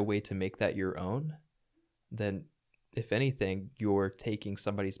find a way to make that your own, then if anything, you're taking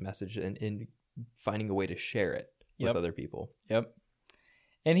somebody's message and finding a way to share it with other people. Yep.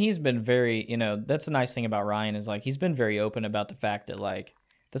 And he's been very, you know, that's the nice thing about Ryan is like he's been very open about the fact that like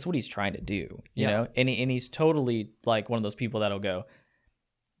that's what he's trying to do, you know, and he's totally like one of those people that'll go,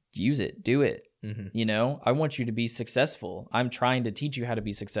 use it, do it. Mm-hmm. You know, I want you to be successful. I'm trying to teach you how to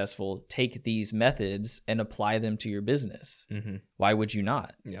be successful. Take these methods and apply them to your business. Mm-hmm. Why would you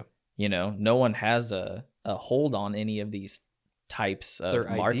not? Yeah. You know, no one has a hold on any of these types of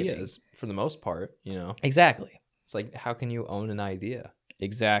Their marketing. Ideas for the most part, you know. Exactly. It's like, how can you own an idea?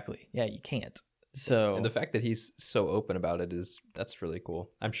 Exactly. Yeah, you can't. So, and the fact that he's so open about it that's really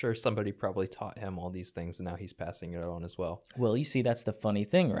cool. I'm sure somebody probably taught him all these things and now he's passing it on as well. Well, you see, that's the funny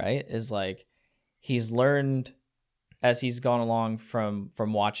thing, right? Is like he's learned as he's gone along from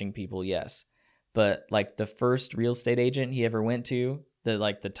watching people, yes. But like the first real estate agent he ever went to,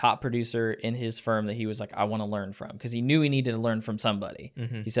 the top producer in his firm that he was like, I want to learn from, because he knew he needed to learn from somebody.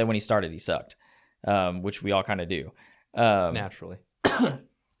 Mm-hmm. He said when he started, he sucked, which we all kind of do. Naturally.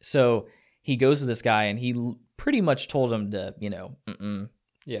 So he goes to this guy and he pretty much told him to, you know,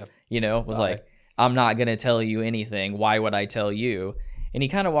 was like, I'm not going to tell you anything. Why would I tell you? And he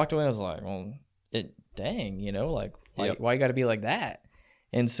kind of walked away and was like, well, dang, you know, like why you got to be like that?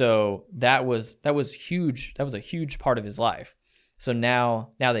 And so that was huge. That was a huge part of his life. So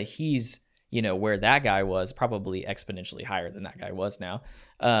now that he's, you know, where that guy was, probably exponentially higher than that guy was now,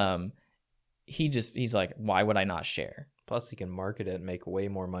 he's like, why would I not share? Plus, he can market it and make way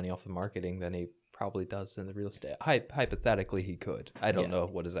more money off the marketing than he probably does in the real estate. Hypothetically, he could. I don't know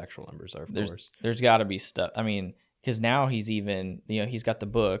what his actual numbers are, of course. There's got to be stuff. I mean, because now he's even, you know, he's got the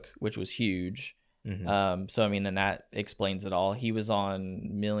book, which was huge. Mm-hmm. So, I mean, then that explains it all. He was on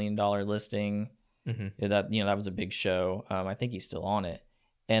 $1 Million Listing. Mm-hmm. That was a big show. I think he's still on it.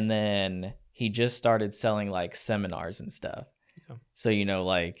 And then he just started selling like seminars and stuff. Yeah. So, you know,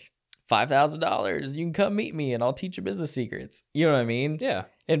 like $5,000, you can come meet me and I'll teach you business secrets. You know what I mean? Yeah.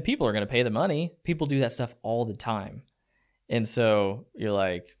 And people are going to pay the money. People do that stuff all the time. And so you're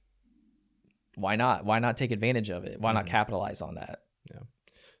like, why not? Why not take advantage of it? Why not capitalize on that? Yeah.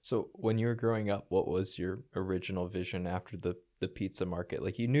 So when you were growing up, what was your original vision after the pizza market?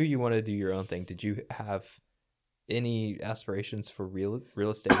 Like, you knew you wanted to do your own thing. Did you have any aspirations for real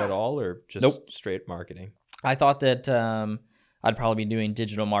estate at all, or just straight marketing? I thought that I'd probably be doing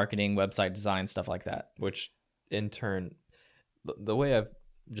digital marketing, website design, stuff like that. Which in turn, the way I've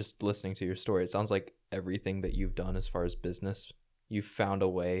just listening to your story, it sounds like everything that you've done as far as business, you found a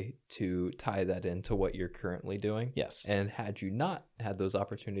way to tie that into what you're currently doing. Yes. And had you not had those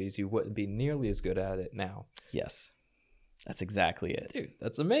opportunities, you wouldn't be nearly as good at it now. Yes. That's exactly it. Dude,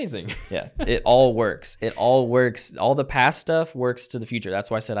 that's amazing. Yeah. It all works. It all works. All the past stuff works to the future.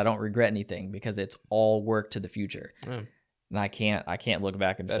 That's why I said I don't regret anything, because it's all work to the future. And I can't look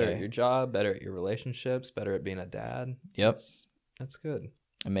back and better say at your job, better at your relationships, better at being a dad. Yep. That's good.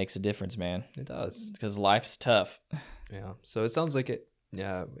 It makes a difference, man. It does. Because life's tough. Yeah. So it sounds like it.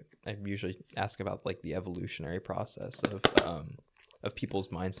 Yeah. I usually ask about like the evolutionary process of people's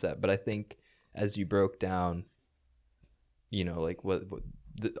mindset, but I think as you broke down, you know, like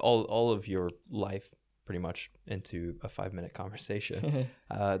all of your life pretty much into a 5-minute conversation,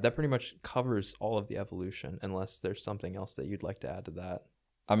 that pretty much covers all of the evolution, unless there's something else that you'd like to add to that.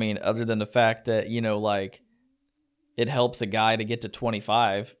 I mean, other than the fact that, like it helps a guy to get to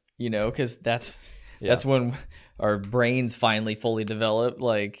 25, because that's when our brains finally fully develop.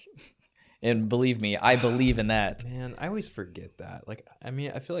 Like, and believe me, I believe in that. Man, I always forget that. Like, I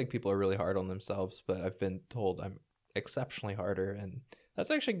mean, I feel like people are really hard on themselves, but I've been told I'm exceptionally harder, and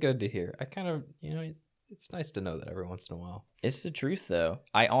that's actually good to hear. I kind of, it's nice to know that every once in a while. It's the truth, though.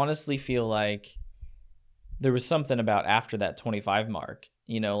 I honestly feel like there was something about after that 25 mark,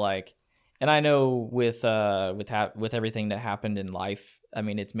 like, and I know with everything that happened in life, I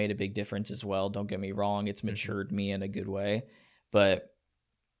mean, it's made a big difference as well. Don't get me wrong. It's matured me in a good way, but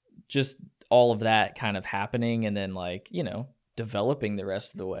just all of that kind of happening and then like, developing the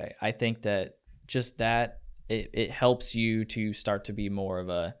rest of the way. I think that just that it helps you to start to be more of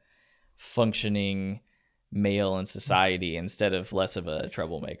a functioning male in society instead of less of a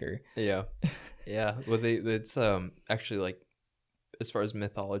troublemaker. Yeah. Yeah. Well, it's actually like, as far as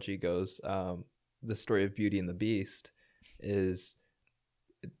mythology goes, the story of Beauty and the Beast is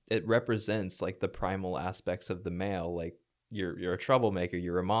it represents like the primal aspects of the male. Like you're a troublemaker,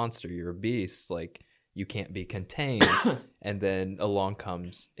 you're a monster, you're a beast, like you can't be contained. And then along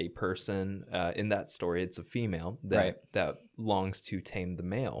comes a person, in that story it's a female that longs to tame the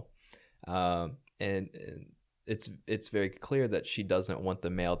male. And it's very clear that she doesn't want the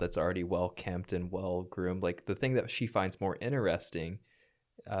male that's already well kempt and well groomed. Like the thing that she finds more interesting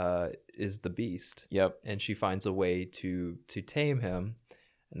is the beast. Yep. And she finds a way to tame him.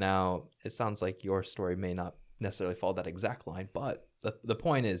 Now, it sounds like your story may not necessarily follow that exact line, but the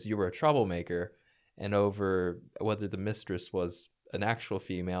point is you were a troublemaker, and over whether the mistress was an actual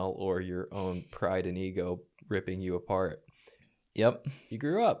female or your own pride and ego ripping you apart. Yep. You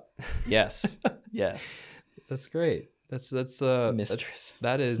grew up. Yes. Yes. That's great. That's mistress.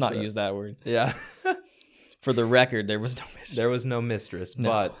 Let's not use that word. Yeah. For the record, there was no mistress. There was no mistress, no.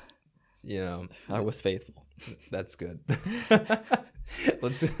 But I was faithful. That's good.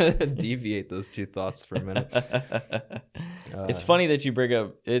 Let's deviate those two thoughts for a minute. It's funny that you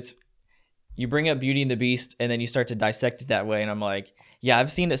bring up Beauty and the Beast and then you start to dissect it that way, and I'm like, yeah,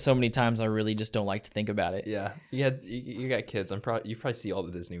 I've seen it so many times I really just don't like to think about it. Yeah. You got kids. You probably see all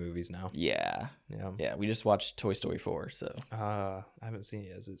the Disney movies now. Yeah. We just watched Toy Story 4, so I haven't seen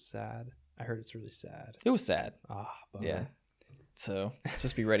it. Is it sad? I heard it's really sad. It was sad. Bummer. Yeah. So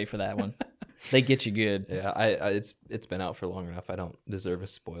just be ready for that one. They get you good. Yeah, it's been out for long enough. I don't deserve a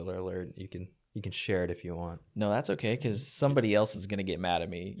spoiler alert. You can share it if you want. No, that's okay, because somebody else is gonna get mad at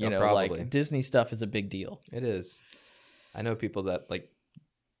me. Probably. Like Disney stuff is a big deal. It is. I know people that like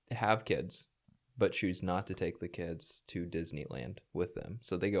have kids, but choose not to take the kids to Disneyland with them.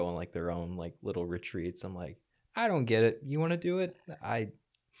 So they go on like their own like little retreats. I'm like, I don't get it. You want to do it?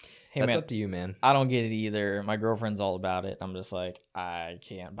 That's up to you, man. I don't get it either. My girlfriend's all about it. I'm just like, I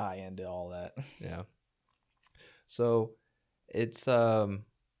can't buy into all that. Yeah. So it sounds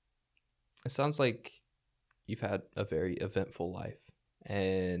like you've had a very eventful life,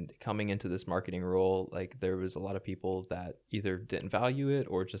 and coming into this marketing role, like there was a lot of people that either didn't value it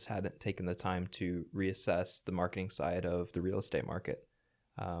or just hadn't taken the time to reassess the marketing side of the real estate market,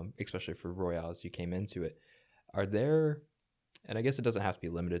 especially for Royale as you came into it. Are there, and I guess it doesn't have to be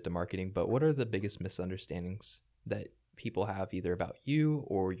limited to marketing, but what are the biggest misunderstandings that people have either about you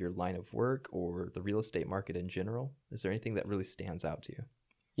or your line of work or the real estate market in general? Is there anything that really stands out to you?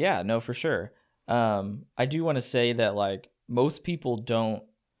 Yeah, no, for sure. I do want to say that like most people don't,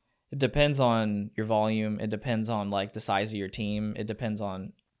 it depends on your volume. It depends on like the size of your team. It depends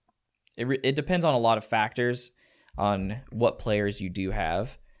on a lot of factors on what players you do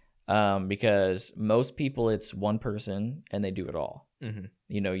have. Because most people, it's one person and they do it all. Mm-hmm.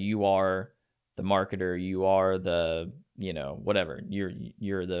 You are the marketer, you are the, whatever,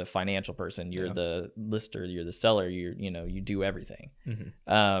 you're the financial person, you're the lister, you're the seller, you do everything.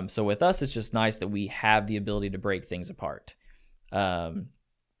 Mm-hmm. So with us, it's just nice that we have the ability to break things apart,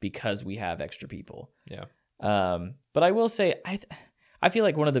 because we have extra people. Yeah. But I will say, I feel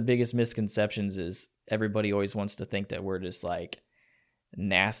like one of the biggest misconceptions is everybody always wants to think that we're just like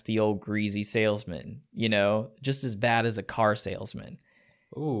nasty old greasy salesman, just as bad as a car salesman.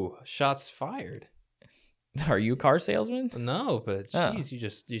 Ooh, shots fired. Are you a car salesman? No, but geez, you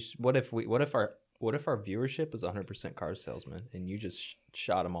just what if our viewership is 100% car salesman and you just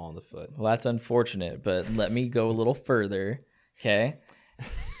shot them all in the foot? Well, that's unfortunate, but let me go a little further. Okay.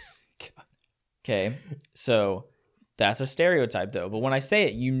 Okay. So that's a stereotype though. But when I say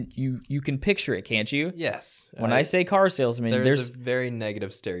it, you can picture it, can't you? Yes. When I say car salesman, there's a very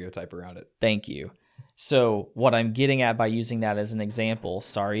negative stereotype around it. Thank you. So what I'm getting at by using that as an example,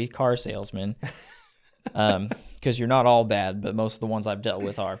 sorry, car salesman, because you're not all bad, but most of the ones I've dealt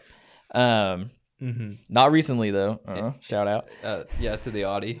with are. Not recently though. Shout out. Yeah, to the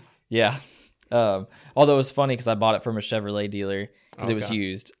Audi. Yeah. Although it was funny because I bought it from a Chevrolet dealer because it was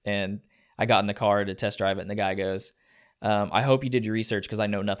used, and I got in the car to test drive it, and the guy goes, I hope you did your research because I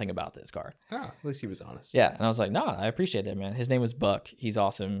know nothing about this car. At least he was honest. Yeah. And I was like, nah, I appreciate it, man. His name was Buck. He's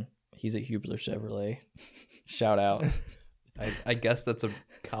awesome. He's at Hubler Chevrolet. Shout out. I guess that's a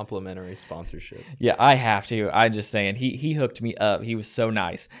complimentary sponsorship. Yeah, I have to. I'm just saying, he hooked me up. He was so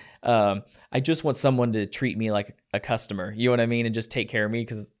nice. I just want someone to treat me like a customer. You know what I mean? And just take care of me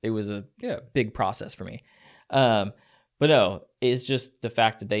because it was a big process for me. But no, it's just the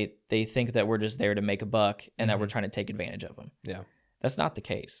fact that they think that we're just there to make a buck and that we're trying to take advantage of them. Yeah. That's not the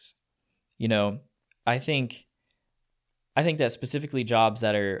case. You know, I think that specifically jobs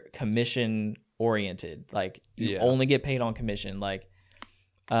that are commission oriented, like you only get paid on commission, like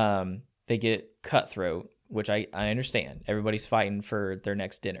they get cutthroat, which I understand. Everybody's fighting for their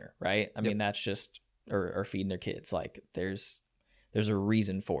next dinner, right? I mean, that's just or feeding their kids. Like there's a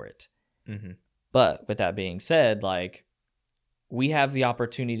reason for it. But with that being said, like we have the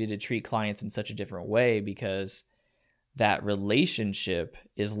opportunity to treat clients in such a different way because that relationship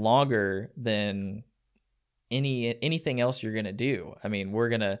is longer than anything else you're gonna do. I mean, we're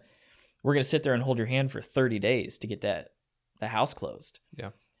gonna sit there and hold your hand for 30 days to get the house closed.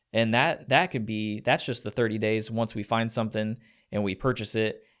 Yeah. And that's just the 30 days once we find something and we purchase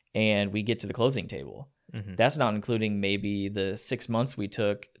it and we get to the closing table. That's not including maybe the 6 months we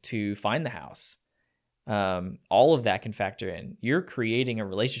took to find the house. All of that can factor in. You're creating a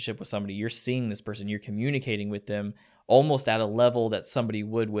relationship with somebody. You're seeing this person. You're communicating with them almost at a level that somebody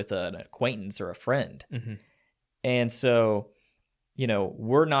would with an acquaintance or a friend. And so, you know,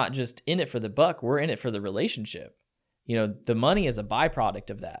 we're not just in it for the buck. We're in it for the relationship. You know, the money is a byproduct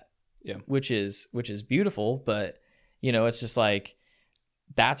of that. Yeah. Which is beautiful, but you know, it's just like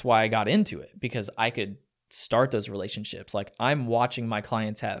that's why I got into it, because I could start those relationships. Like I'm watching my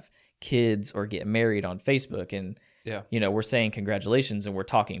clients have kids or get married on Facebook, and you know, we're saying congratulations and we're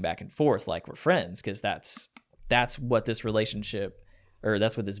talking back and forth like we're friends, because that's what this relationship, or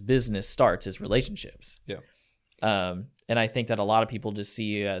that's what this business starts, is relationships. Yeah. And I think that a lot of people just see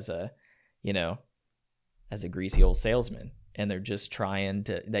you as a greasy old salesman, and they're just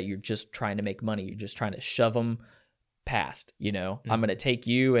you're just trying to make money. You're just trying to shove them past, you know, I'm going to take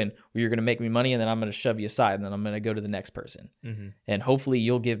you and you're going to make me money, and then I'm going to shove you aside, and then I'm going to go to the next person. And hopefully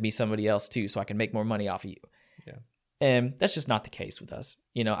you'll give me somebody else too, so I can make more money off of you. Yeah. And that's just not the case with us.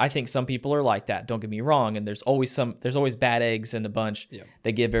 You know, I think some people are like that, don't get me wrong. And there's always bad eggs in the bunch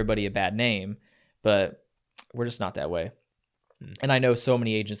that give everybody a bad name, but we're just not that way. And I know so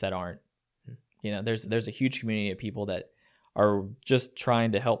many agents that aren't. You know, there's a huge community of people that are just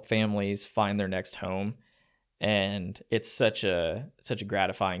trying to help families find their next home. And it's such a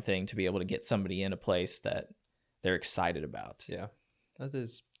gratifying thing to be able to get somebody in a place that they're excited about. Yeah, that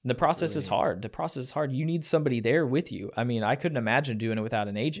is. And the process is hard. The process is hard. You need somebody there with you. I mean, I couldn't imagine doing it without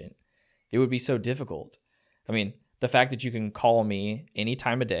an agent. It would be so difficult. I mean, the fact that you can call me any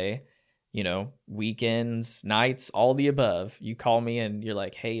time of day, you know, weekends, nights, all the above. You call me and you're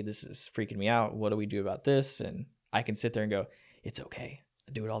like, hey, this is freaking me out. What do we do about this? And I can sit there and go, it's okay.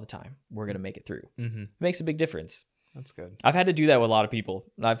 I do it all the time. We're going to make it through. It makes a big difference. That's good. I've had to do that with a lot of people.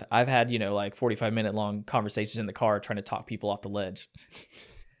 I've had, you know, like 45-minute long conversations in the car trying to talk people off the ledge.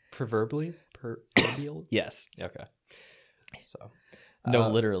 Proverbially? Yes. Okay. So. No,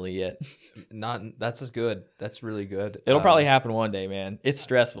 literally yet. That's good. That's really good. It'll probably happen one day, man. It's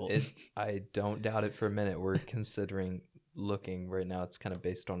stressful. I don't doubt it for a minute. We're considering looking right now. It's kind of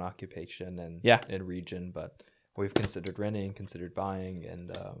based on occupation and region, but we've considered renting, considered buying,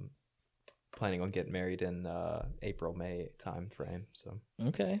 and planning on getting married in April, May time frame. So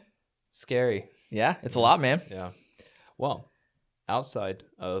okay, scary. Yeah, it's a lot, man. Yeah. Well, outside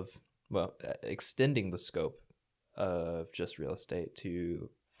of extending the scope of just real estate to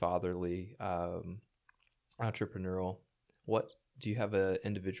fatherly, entrepreneurial, what do you have an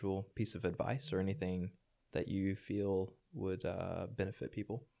individual piece of advice or anything that you feel would benefit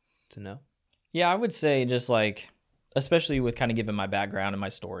people to know? Yeah, I would say just like, especially with kind of giving my background and my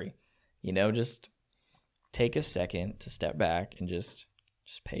story, you know, just take a second to step back and just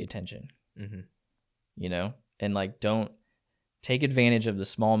pay attention, you know, and like, don't take advantage of the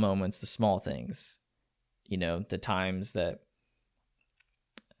small moments, the small things. You know, the times that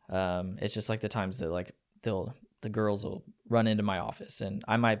it's just like the times that like the girls will run into my office and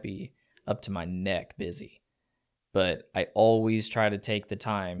I might be up to my neck busy, but I always try to take the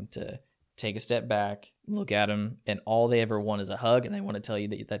time to take a step back, look at them, and all they ever want is a hug, and they want to tell you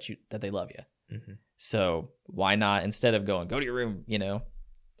that they love you. So why not, instead of going, go to your room,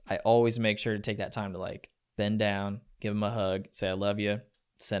 I always make sure to take that time to like bend down, give him a hug, say I love you,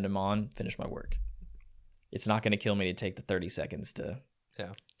 send him on, finish my work. It's not going to kill me to take the 30 seconds to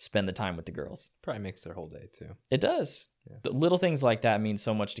spend the time with the girls. Probably makes their whole day too. It does. Yeah. The little things like that mean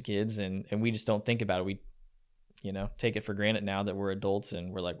so much to kids, and we just don't think about it. We, take it for granted now that we're adults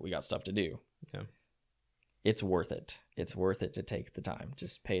and we're like, we got stuff to do. Yeah. It's worth it. It's worth it to take the time.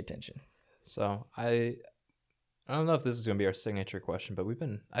 Just pay attention. So I don't know if this is going to be our signature question, but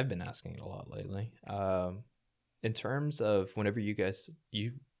I've been asking it a lot lately. In terms of whenever you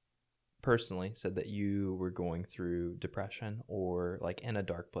personally said that you were going through depression or like in a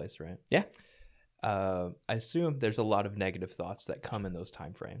dark place, right? Yeah. I assume there's a lot of negative thoughts that come in those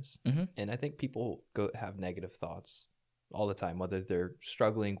time frames. Mm-hmm. And I think people have negative thoughts all the time, whether they're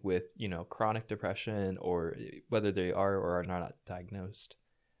struggling with, chronic depression or whether they are or are not diagnosed.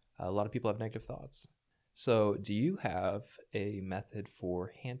 A lot of people have negative thoughts. So do you have a method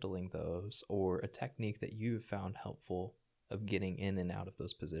for handling those or a technique that you've found helpful of getting in and out of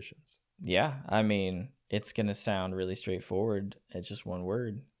those positions? Yeah. I mean, it's going to sound really straightforward. It's just one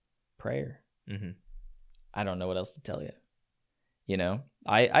word: prayer. Mm-hmm. I don't know what else to tell you.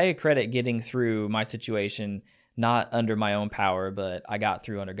 I accredit getting through my situation not under my own power, but I got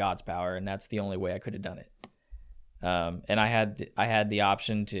through under God's power, and that's the only way I could have done it. And I had the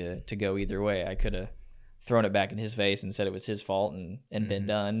option to go either way. I could have thrown it back in his face and said it was his fault and mm-hmm. been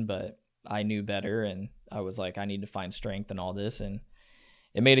done, but I knew better, and I was like, I need to find strength in all this, and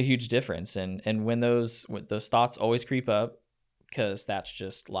it made a huge difference. And when those thoughts always creep up, because that's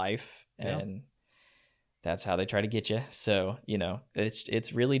just life, and that's how they try to get you. So,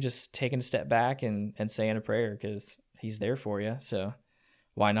 it's really just taking a step back and saying a prayer, because he's there for you. So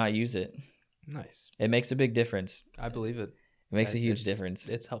why not use it? Nice. It makes a big difference. I believe it. It makes a huge difference.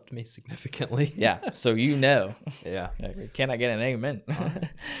 It's helped me significantly. Yeah. So Yeah. Can I get an amen?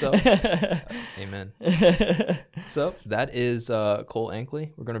 So, amen. So that is Cole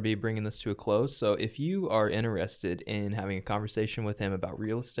Ankley. We're going to be bringing this to a close. So if you are interested in having a conversation with him about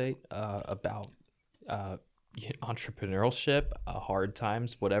real estate, about entrepreneurship, hard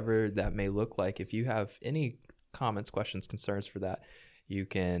times, whatever that may look like, if you have any comments, questions, concerns for that, you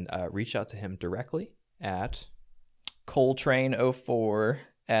can reach out to him directly at Coltrane04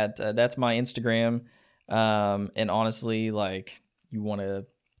 at that's my Instagram. And honestly, like, you want to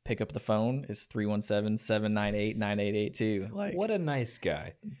pick up the phone, it's 317-798-9882. Like, what a nice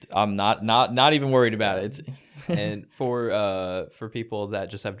guy. I'm not even worried about it. And for people that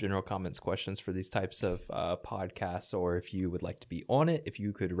just have general comments, questions for these types of podcasts, or if you would like to be on it, if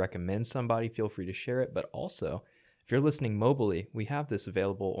you could recommend somebody, feel free to share it. But also, if you're listening mobily, we have this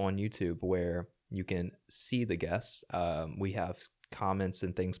available on YouTube where you can see the guests. We have comments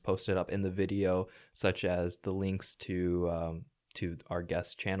and things posted up in the video, such as the links to our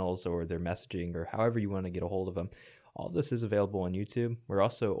guest channels or their messaging, or however you want to get a hold of them. All of this is available on YouTube. We're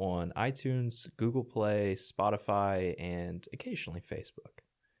also on iTunes, Google Play, Spotify, and occasionally Facebook.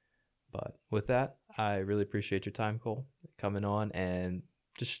 But with that, I really appreciate your time, Cole, coming on and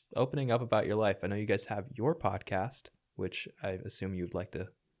just opening up about your life. I know you guys have your podcast, which I assume you'd like to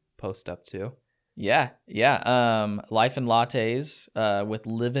post up too. Yeah. Life and Lattes with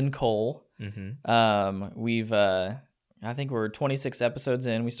Livin' Cole. Mm-hmm. We've I think we're 26 episodes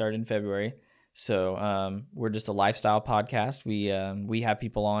in. We started in February. So we're just a lifestyle podcast. We have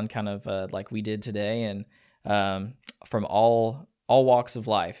people on kind of like we did today, and from all walks of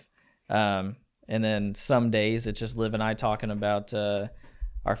life. And then some days it's just Liv and I talking about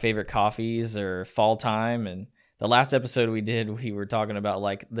our favorite coffees or fall time. And the last episode we did, we were talking about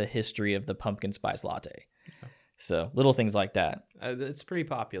like the history of the pumpkin spice latte. Yeah. So little things like that. It's pretty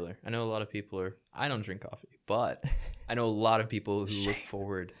popular. I know a lot of people I don't drink coffee, but I know a lot of people who look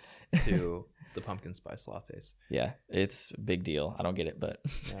forward to the pumpkin spice lattes. Yeah, it's a big deal. I don't get it, but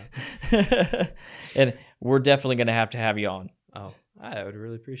yeah. And we're definitely going to have you on. Oh, I would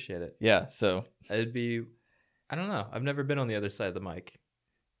really appreciate it. Yeah, so it'd be, I don't know. I've never been on the other side of the mic.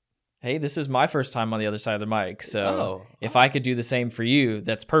 Hey, this is my first time on the other side of the mic, so if I could do the same for you,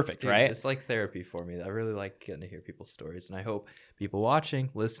 that's perfect, right? It's like therapy for me. I really like getting to hear people's stories, and I hope people watching,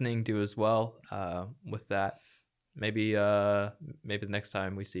 listening do as well. With that, maybe the next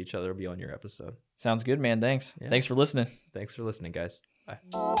time we see each other will be on your episode. Sounds good, man. Thanks. Yeah. Thanks for listening. Thanks for listening, guys. Bye.